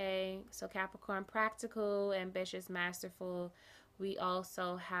 Okay, so Capricorn, practical, ambitious, masterful. We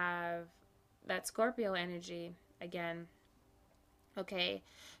also have that Scorpio energy again. Okay,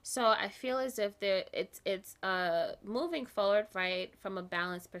 so I feel as if it's moving forward, right, from a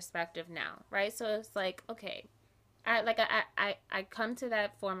balanced perspective now, right? So it's like, okay, I come to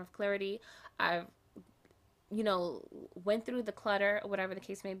that form of clarity. I've, you know, went through the clutter, whatever the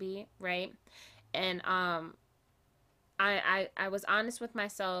case may be, right? And I was honest with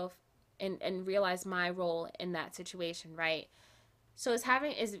myself and realized my role in that situation, right? So it's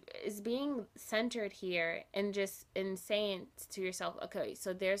having is being centered here and just in saying to yourself, okay,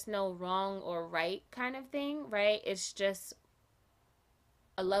 so there's no wrong or right kind of thing, right? It's just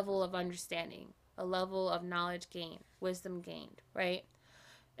a level of understanding, a level of knowledge gained, wisdom gained, right?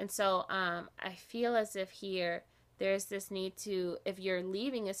 And so I feel as if here there's this need to, if you're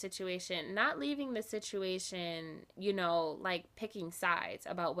leaving a situation, not leaving the situation, like picking sides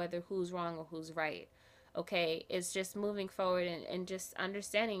about whether who's wrong or who's right. Okay, it's just moving forward and just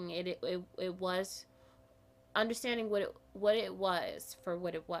understanding it was understanding what it was for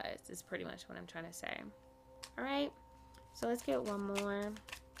what it was is pretty much what I'm trying to say. All right, so let's get one more.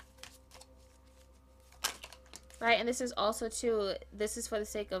 Right, and this is also too, this is for the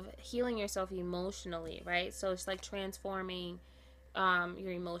sake of healing yourself emotionally, right? So it's like transforming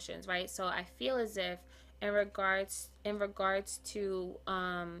your emotions, right? So I feel as if in regards to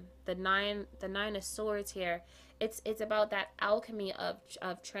the nine of swords here, it's about that alchemy of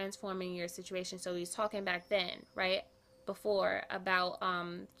transforming your situation. So he's talking back then, right, before, about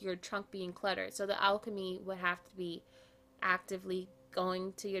your trunk being cluttered. So the alchemy would have to be actively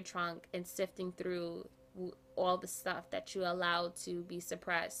going to your trunk and sifting through all the stuff that you allowed to be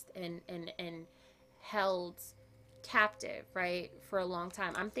suppressed and held captive, right, for a long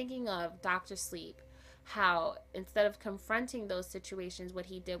time. I'm thinking of Dr. Sleep, how instead of confronting those situations, what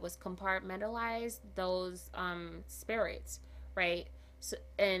he did was compartmentalize those spirits, right? So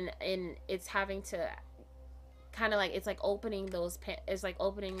and it's having to kind of like, it's like opening it's like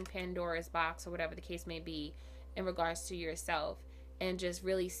opening Pandora's box or whatever the case may be in regards to yourself, and just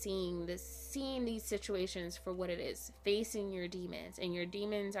really seeing these situations for what it is, facing your demons. And your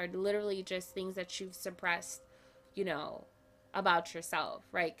demons are literally just things that you've suppressed, you know about yourself,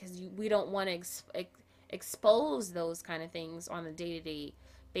 right? Because we don't want to expose those kind of things on a day-to-day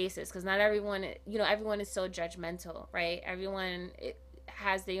basis, because not everyone, everyone is so judgmental, right? Everyone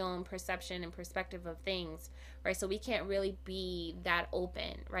has their own perception and perspective of things, right? So we can't really be that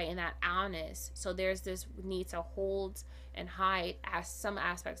open, right, and that honest. So there's this need to hold and hide as some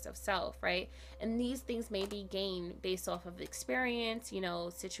aspects of self, right? And these things may be gained based off of experience,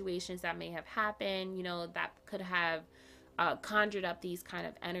 situations that may have happened, that could have conjured up these kind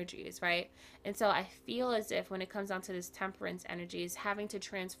of energies, right? And so I feel as if when it comes down to this temperance energy, is having to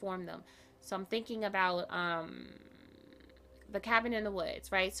transform them. So I'm thinking about the cabin in the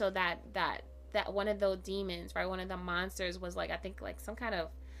woods, right? So that one of those demons, right? One of the monsters was like, I think like some kind of,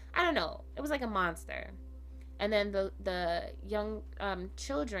 I don't know, it was like a monster. And then the young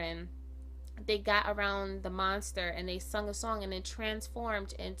children, they got around the monster and they sung a song, and it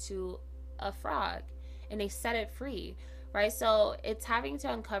transformed into a frog, and they set it free, right? So it's having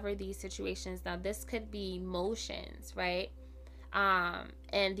to uncover these situations. Now this could be emotions, right?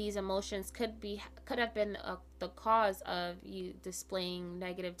 And these emotions could have been the cause of you displaying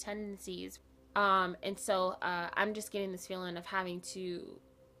negative tendencies. And so I'm just getting this feeling of having to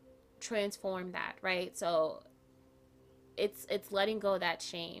transform that, right? So it's letting go that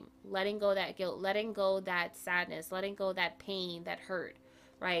shame, letting go that guilt, letting go that sadness, letting go that pain, that hurt,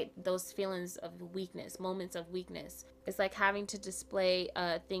 right? Those feelings of weakness, moments of weakness. It's like having to display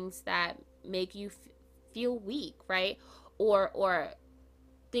things that make you feel weak, right? Or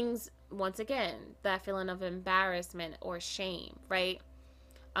things, once again, that feeling of embarrassment or shame, right?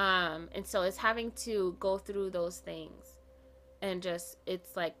 And so it's having to go through those things, and just,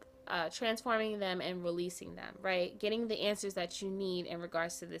 it's like transforming them and releasing them, right? Getting the answers that you need in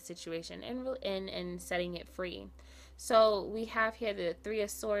regards to the situation, and setting it free. So we have here the Three of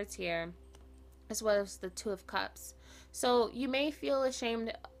Swords here, as well as the Two of Cups. So you may feel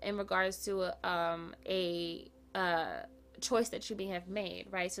ashamed in regards to a choice that you may have made,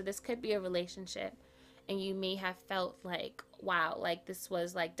 right? So this could be a relationship, and you may have felt like, wow, like this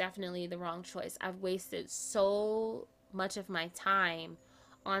was like definitely the wrong choice. I've wasted so much of my time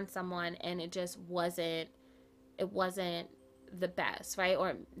on someone, and it wasn't the best, right?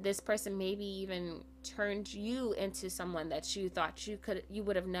 Or this person maybe even turned you into someone that you thought you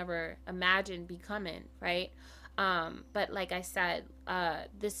would have never imagined becoming, right? But like I said,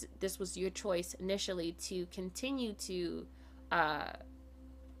 this was your choice initially to continue to uh,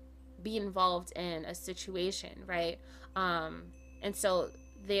 be involved in a situation, right? Um, and so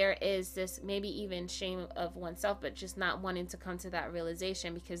there is this maybe even shame of oneself, but just not wanting to come to that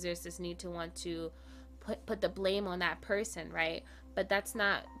realization, because there's this need to want to put the blame on that person, right? But that's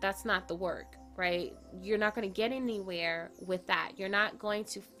not the work, right? You're not going to get anywhere with that. You're not going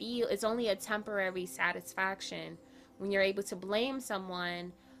to feel, it's only a temporary satisfaction when you're able to blame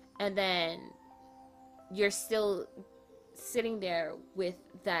someone, and then you're still sitting there with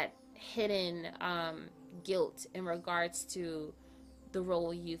that hidden guilt in regards to the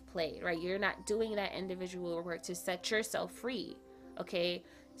role you've played, right? You're not doing that individual work to set yourself free. Okay.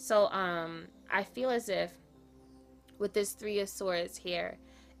 So I feel as if with this Three of Swords here,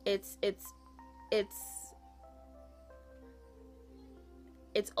 it's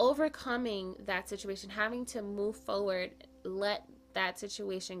it's overcoming that situation, having to move forward, let that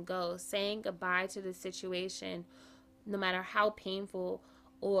situation go, saying goodbye to the situation, no matter how painful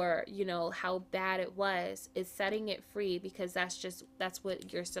or how bad it was. Is setting it free, because that's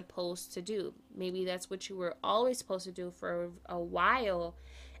what you're supposed to do. Maybe that's what you were always supposed to do for a while.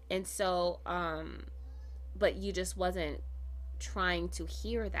 And so but you just wasn't trying to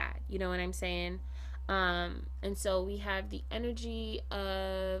hear that. You know what I'm saying? And so we have the energy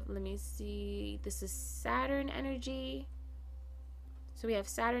of, let me see, this is Saturn energy. So we have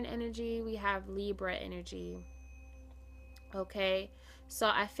Saturn energy, we have Libra energy. Okay. So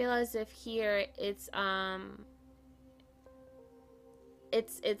I feel as if here it's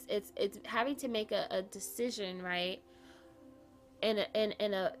having to make a decision, right? In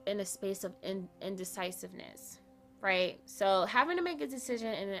a space of indecisiveness, right? So having to make a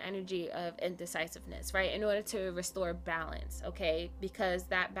decision in an energy of indecisiveness, right, in order to restore balance. Okay, because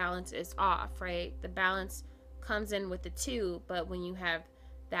that balance is off, right? The balance comes in with the 2, but when you have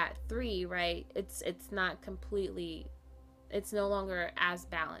that 3, right, it's not completely, it's no longer as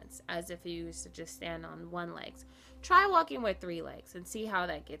balanced as if you used to just stand on one leg. Try walking with 3 legs and see how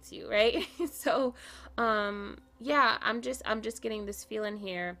that gets you, right? So yeah, I'm just getting this feeling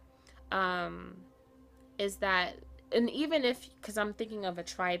here, is that, and even if, because I'm thinking of a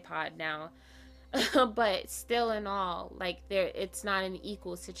tripod now, but still in all, like, there, it's not an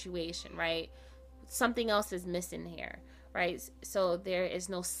equal situation, right? Something else is missing here, right? So there is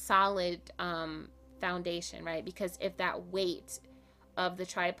no solid foundation, right? Because if that weight of the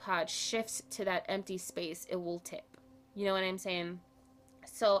tripod shifts to that empty space, it will tip. You know what I'm saying?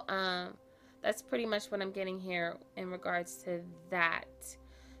 So that's pretty much what I'm getting here in regards to that.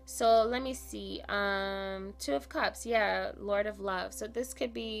 So let me see. 2 of Cups, yeah, Lord of Love. So this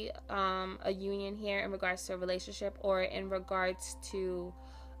could be a union here in regards to a relationship, or in regards to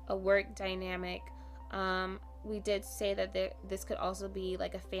a work dynamic. We did say that this could also be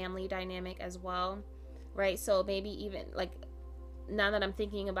like a family dynamic as well, right? So maybe even like, now that I'm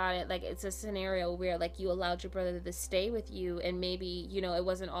thinking about it, like, it's a scenario where, like, you allowed your brother to stay with you, and maybe, it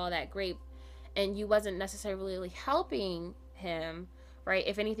wasn't all that great, and you wasn't necessarily helping him, right?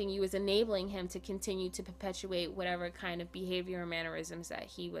 If anything, you was enabling him to continue to perpetuate whatever kind of behavior or mannerisms that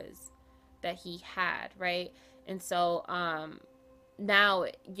he had, right? And so now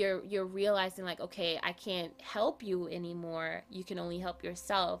you're realizing, like, okay, I can't help you anymore, you can only help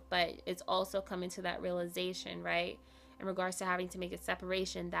yourself. But it's also coming to that realization, right, in regards to having to make a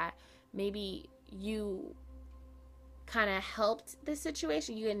separation, that maybe you kind of helped the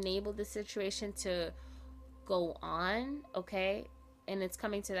situation, you enabled the situation to go on, okay? And it's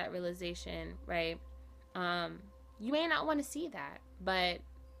coming to that realization, right? You may not want to see that, but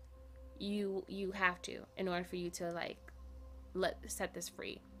you have to, in order for you to, like, set this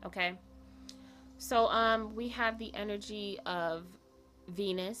free, okay? So we have the energy of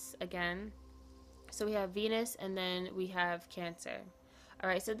Venus again. So we have Venus, and then we have Cancer. All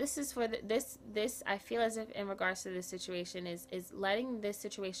right, so this is for this I feel as if, in regards to this situation, is letting this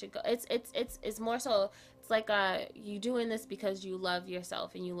situation go. It's more so, it's like you doing this because you love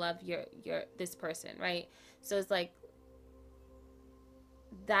yourself and you love your this person, right? So it's like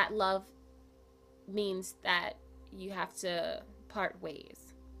that love means that you have to part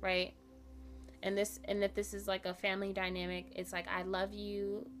ways, right? And if this is like a family dynamic, it's like, I love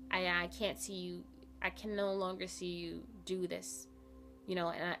you, I can't see you, I can no longer see you do this,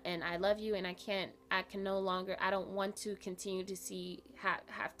 and I love you, and I can no longer, I don't want to continue to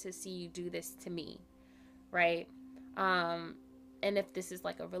have to see you do this to me, right? And if this is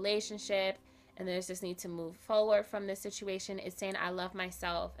like a relationship and there's this need to move forward from this situation, it's saying, I love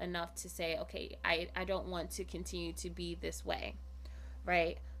myself enough to say, okay, I don't want to continue to be this way,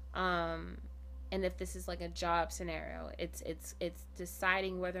 right? And if this is like a job scenario, it's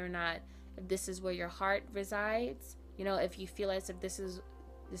deciding whether or not, if this is where your heart resides, if you feel as if this is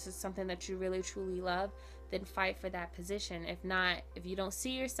something that you really truly love, then fight for that position. If not, if you don't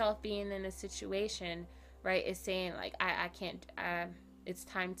see yourself being in a situation, right, it's saying, like, I can't, it's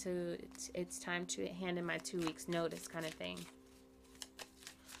time to hand in my 2 weeks notice, kind of thing.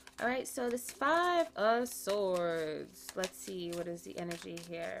 All right, so this 5 of Swords, let's see, what is the energy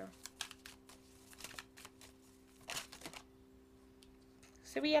here?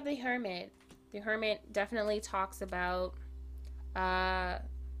 So we have the Hermit. The Hermit definitely talks about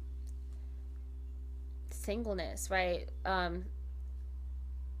singleness, right?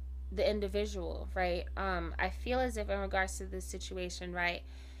 the individual, right? I feel as if in regards to this situation, right,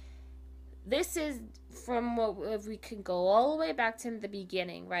 this is from what, if we can go all the way back to the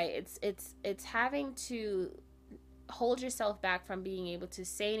beginning, right, it's having to hold yourself back from being able to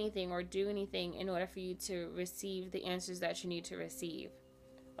say anything or do anything in order for you to receive the answers that you need to receive.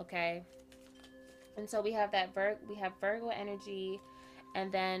 Okay. And so we have that we have Virgo energy,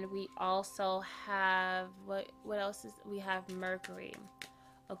 and then we also have what else is, we have Mercury.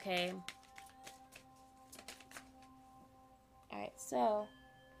 Okay. All right. So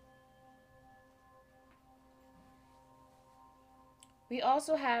we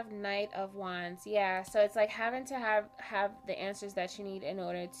also have Knight of Wands. Yeah, so it's like having to have the answers that you need in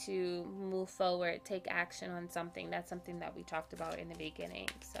order to move forward, take action on something. That's something that we talked about in the beginning.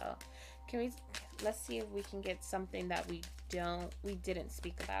 So, can we let's see if we can get something that we didn't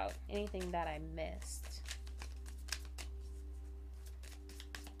speak about. Anything that I missed.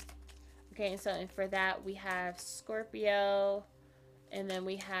 Okay, so and for that we have Scorpio, and then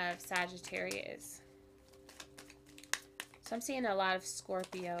we have Sagittarius. So I'm seeing a lot of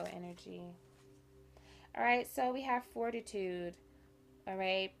Scorpio energy. All right, so we have Fortitude. All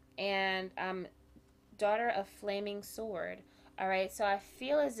right, and Daughter of Flaming Sword. All right, so I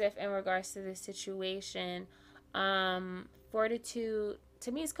feel as if in regards to this situation, Fortitude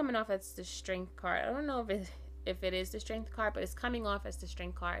to me is coming off as the Strength card. I don't know if it is the Strength card, but it's coming off as the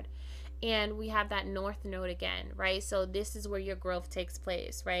Strength card. And we have that North Node again, right? So this is where your growth takes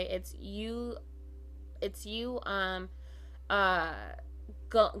place, right? It's you uh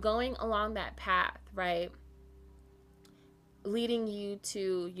going along that path, right, leading you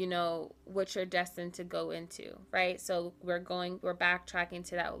to, you know, what you're destined to go into, right? So we're backtracking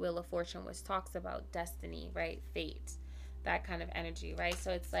to that Wheel of Fortune, which talks about destiny, right, fate, that kind of energy, right?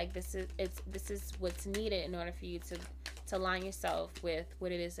 So it's like this is what's needed in order for you to align yourself with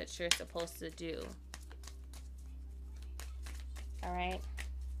what it is that you're supposed to do. All right,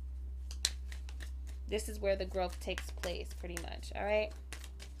 this is where the growth takes place, pretty much. All right.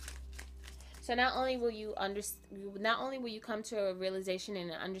 So not only will you come to a realization and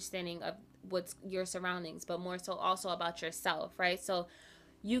an understanding of what's your surroundings, but more so also about yourself, right? So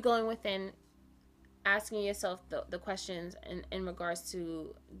you going within, asking yourself the questions in regards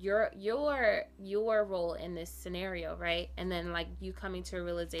to your role in this scenario, right? And then like you coming to a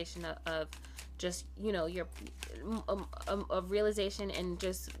realization of just, you know, your of realization and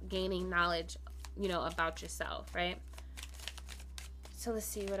just gaining knowledge, you know, about yourself, right? So let's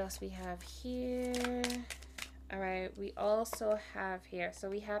see what else we have here. All right, we also have here, so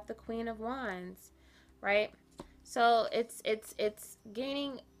we have the Queen of Wands, right? So it's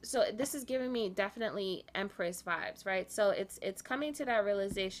gaining, so this is giving me definitely Empress vibes, right? So it's coming to that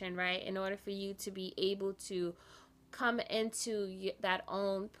realization, right, in order for you to be able to come into that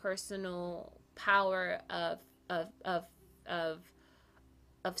own personal power of of of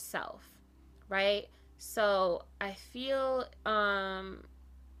of self, right? So I feel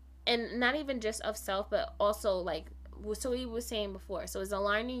and not even just of self, but also like, so we were saying before, so it's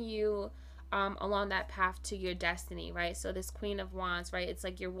aligning you along that path to your destiny, right? So this Queen of Wands, right, it's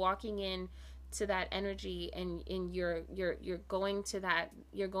like you're walking in to that energy, and you're going to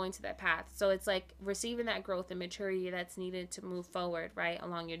that path. So it's like receiving that growth and maturity that's needed to move forward, right,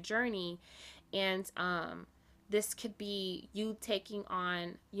 along your journey. And this could be you taking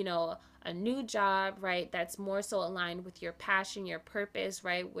on, you know, a new job, right, that's more so aligned with your passion, your purpose,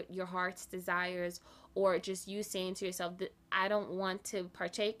 right, with your heart's desires, or just you saying to yourself that I don't want to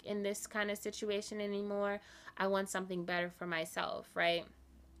partake in this kind of situation anymore. I want something better for myself, right?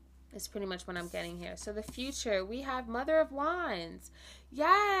 It's pretty much what I'm getting here. So the future, we have Mother of Wands.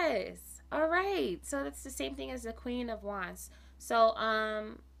 Yes. All right. So that's the same thing as the Queen of Wands. So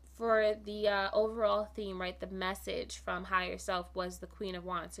for the overall theme, right, the message from higher self was the Queen of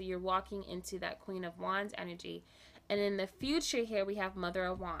Wands. So you're walking into that Queen of Wands energy. And in the future here, we have Mother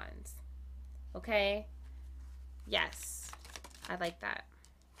of Wands. Okay? Yes. I like that.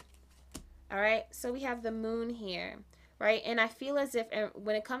 All right. So we have the moon here, right? And I feel as if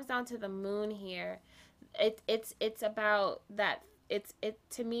when it comes down to the moon here, it's about that. It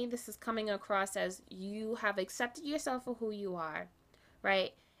to me, this is coming across as you have accepted yourself for who you are,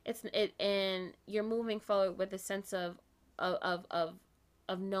 right? And you're moving forward with a sense of of of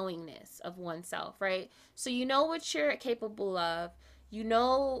of knowingness of oneself, right? So you know what you're capable of. You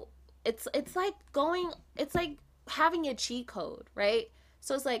know, it's like it's like having a cheat code, right?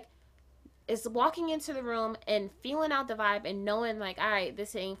 So it's like it's walking into the room and feeling out the vibe and knowing like, all right,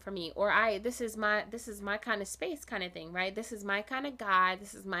 this ain't for me, or this is my kind of space, kind of thing, right? This is my kind of guy,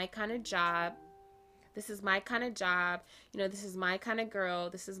 this is my kind of job, This is my kind of job. You know, this is my kind of girl.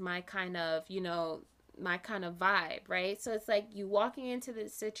 This is my kind of, you know, my kind of vibe, right? So it's like you walking into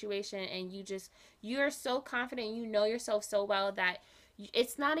this situation and you're so confident, you know yourself so well that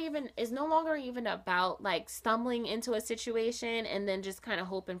it's no longer even about like stumbling into a situation and then just kind of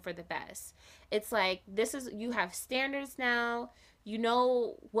hoping for the best. It's like you have standards now. You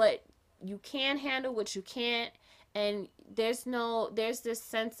know what you can handle, what you can't, and there's this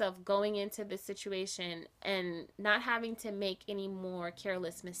sense of going into the situation and not having to make any more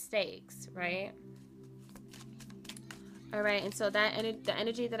careless mistakes, right? All right, and so the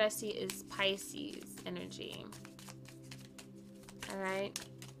energy that I see is Pisces energy. All right,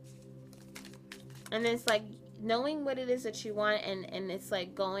 and it's like knowing what it is that you want, and it's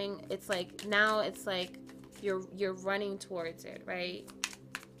like going. It's like now it's like you're running towards it, right?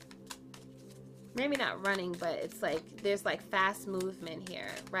 Maybe not running, but it's like there's like fast movement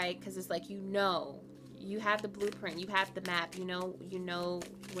here, right? Because it's like you have the blueprint, you have the map, you know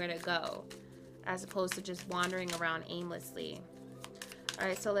where to go, as opposed to just wandering around aimlessly. All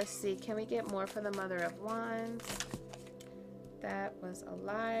right, so let's see. Can we get more for the Mother of Wands? That was a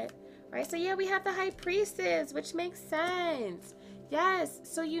lot. All right, so yeah, we have the High Priestess, which makes sense. Yes,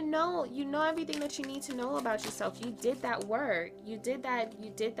 so you know everything that you need to know about yourself. You did that work. You did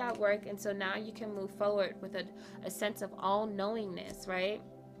that work, and so now you can move forward with a sense of all-knowingness, right?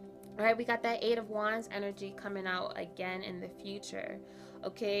 All right, we got that Eight of Wands energy coming out again in the future.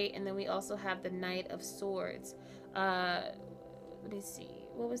 Okay, and then we also have the Knight of Swords. Let me see.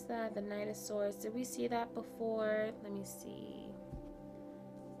 What was that? The Knight of Swords. Did we see that before? Let me see.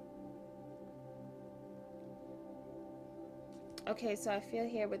 Okay, so I feel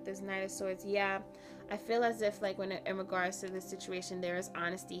here with this Knight of Swords, yeah, I feel as if like when in regards to this situation, there is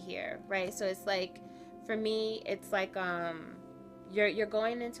honesty here, right? So it's like, for me, it's like you're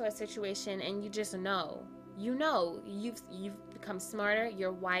going into a situation and you just know, you've become smarter,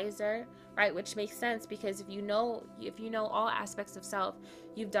 you're wiser, right? Which makes sense because if you know all aspects of self,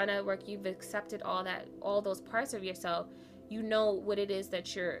 you've done that work, you've accepted all those parts of yourself. You know what it is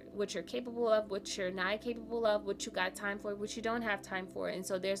what you're capable of, what you're not capable of, what you got time for, what you don't have time for, and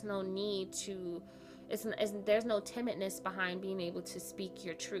so there's no need to, there's no timidness behind being able to speak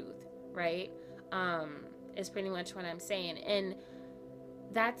your truth, right? Is pretty much what I'm saying, and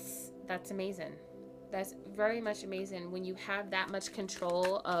that's amazing. That's very much amazing when you have that much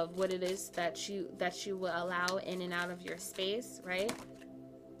control of what it is that you will allow in and out of your space, right?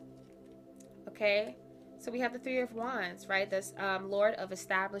 Okay. So we have the Three of Wands, right? This Lord of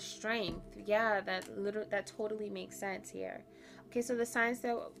established strength. Yeah, that totally makes sense here. Okay, so the signs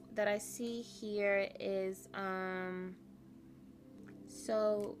that I see here is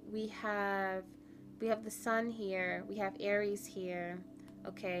so we have the Sun here, we have Aries here.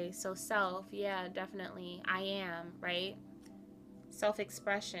 Okay, so self, yeah, definitely. I am, right?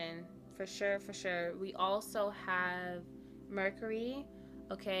 Self-expression, for sure, for sure. We also have Mercury.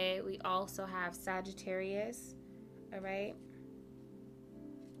 Okay, we also have Sagittarius. All right.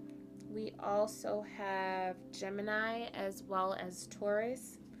 We also have Gemini as well as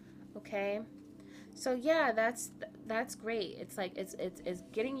Taurus. Okay. So yeah, that's great. It's like it's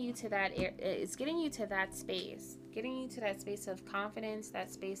getting you to that it's getting you to that space. Getting you to that space of confidence,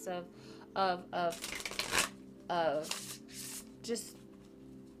 that space of of just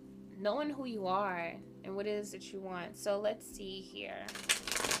knowing who you are and what it is that you want. So let's see here.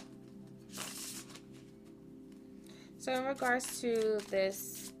 So in regards to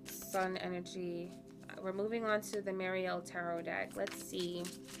this Sun energy, we're moving on to the Mariel Tarot deck. Let's see.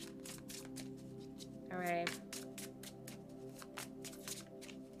 All right.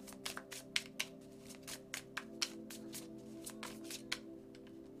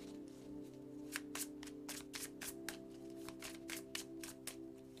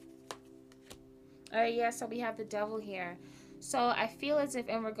 All right, yeah, so we have the Devil here. So I feel as if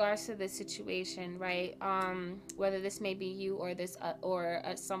in regards to this situation, right, whether this may be you or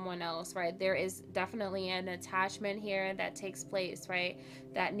someone else, right, there is definitely an attachment here that takes place, right,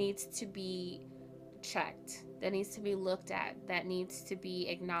 that needs to be checked, that needs to be looked at, that needs to be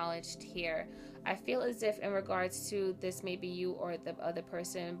acknowledged here. I feel as if in regards to this may be you or the other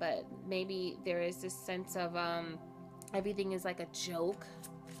person, but maybe there is this sense of everything is like a joke,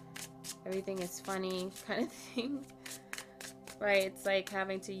 everything is funny kind of thing. Right, it's like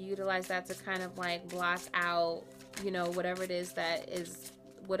having to utilize that to kind of like block out, whatever it is that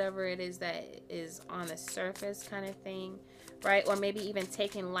is on the surface kind of thing, right? Or maybe even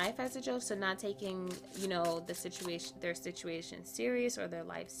taking life as a joke, so not taking, their situation serious or their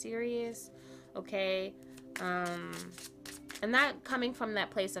life serious. Okay. And not coming from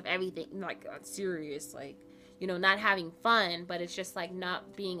that place of everything like serious, like, you know, not having fun, but it's just like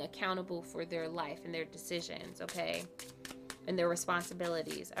not being accountable for their life and their decisions, okay? And their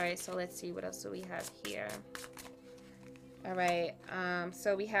responsibilities. All right, so let's see, what else do we have here? All right,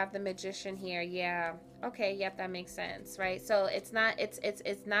 so we have the Magician here. Yeah, okay, yep, that makes sense, right? So it's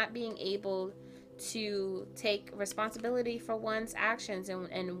not being able to take responsibility for one's actions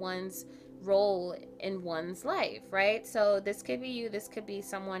and one's role in one's life, right? So this could be you, this could be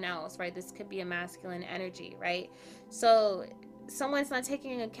someone else, right? This could be a masculine energy, right? So someone's not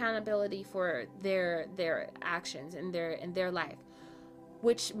taking accountability for their actions in their life,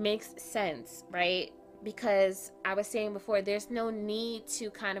 which makes sense, right? Because I was saying before, there's no need to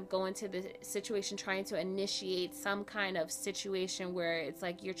kind of go into the situation trying to initiate some kind of situation where it's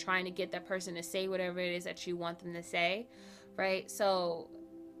like you're trying to get that person to say whatever it is that you want them to say, right? So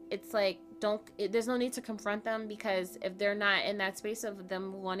it's like, there's no need to confront them, because if they're not in that space of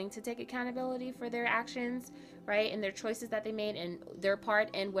them wanting to take accountability for their actions, right, and their choices that they made and their part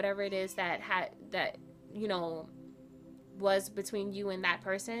in whatever it is that you know, was between you and that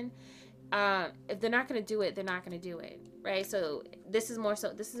person, if they're not going to do it, they're not going to do it, right? So this is more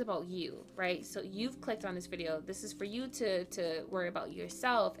so, this is about you, right? So you've clicked on this video. This is for you to worry about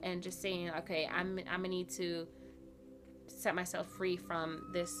yourself and just saying, okay, I'm gonna need to set myself free from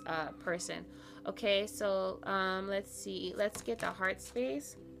this person. Okay, so let's see, let's get the heart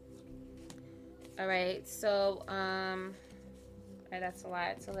space. All right, so all right, that's a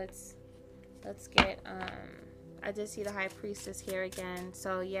lot. So let's get I did see the High Priestess here again.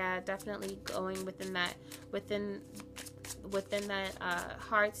 So yeah, definitely going within that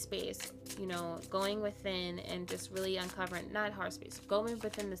heart space, you know, going within and just really uncovering, not heart space, going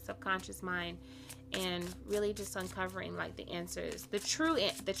within the subconscious mind and really just uncovering like the answers, the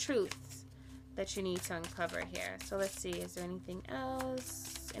truths that you need to uncover here. So let's see, is there anything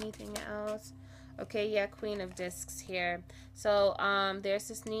else? Anything else? Okay, yeah, Queen of Discs here. So there's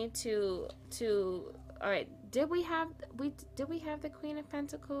this need to all right, did we have the Queen of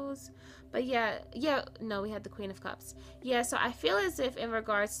Pentacles? But no, we had the Queen of Cups. Yeah, so I feel as if in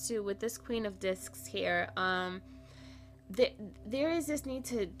regards to with this Queen of Discs here, there is this need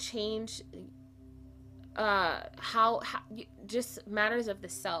to change how just matters of the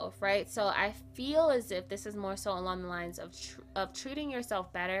self, right? So I feel as if this is more so along the lines of treating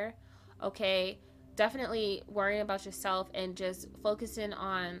yourself better, okay? Definitely worrying about yourself and just focusing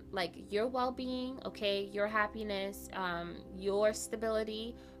on like your well-being, okay, your happiness, your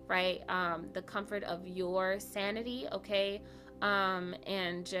stability, right, the comfort of your sanity, okay,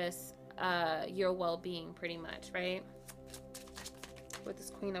 and just your well-being, pretty much, right? With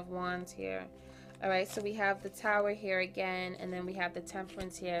this Queen of Wands here. All right, so we have the Tower here again, and then we have the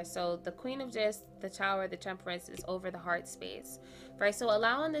Temperance here. So the Queen of Discs, the Tower, the Temperance is over the heart space, right? So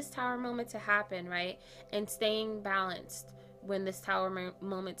allowing this Tower moment to happen, right, and staying balanced when this Tower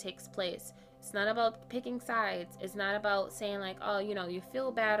moment takes place. It's not about picking sides. It's not about saying like, oh, you know, you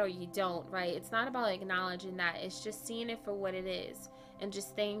feel bad or you don't, right? It's not about acknowledging that. It's just seeing it for what it is and just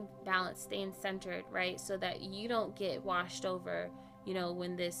staying balanced, staying centered, right? So that you don't get washed over, you know,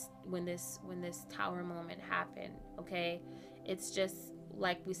 when this Tower moment happened, okay? It's just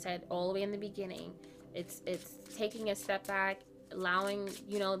like we said all the way in the beginning. It's taking a step back, allowing,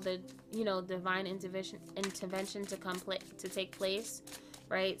 you know, the divine intervention to take place,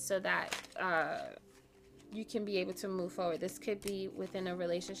 right? So that you can be able to move forward. This could be within a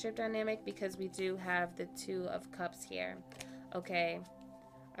relationship dynamic because we do have the Two of Cups here, okay?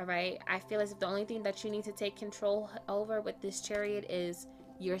 All right, I feel as if the only thing that you need to take control over with this Chariot is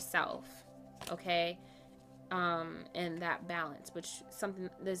yourself, okay? And that balance,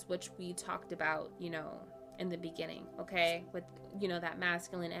 which we talked about, you know, in the beginning, okay? With, you know, that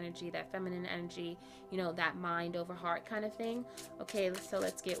masculine energy, that feminine energy, you know, that mind over heart kind of thing. Okay, so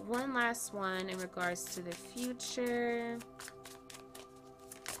let's get one last one in regards to the future.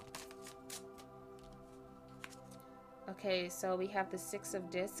 Okay, so we have the Six of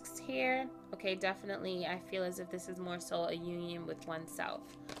Discs here. Okay, definitely I feel as if this is more so a union with oneself.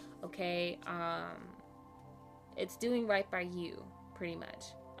 Okay, it's doing right by you, pretty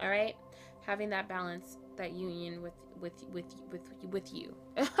much. All right, having that balance, that union with you.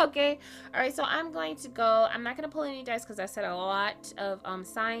 Okay, all right, so I'm going to go. I'm not going to pull any dice because I said a lot of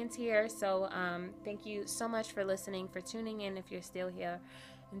signs here. So thank you so much for listening, for tuning in if you're still here.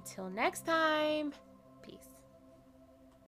 Until next time.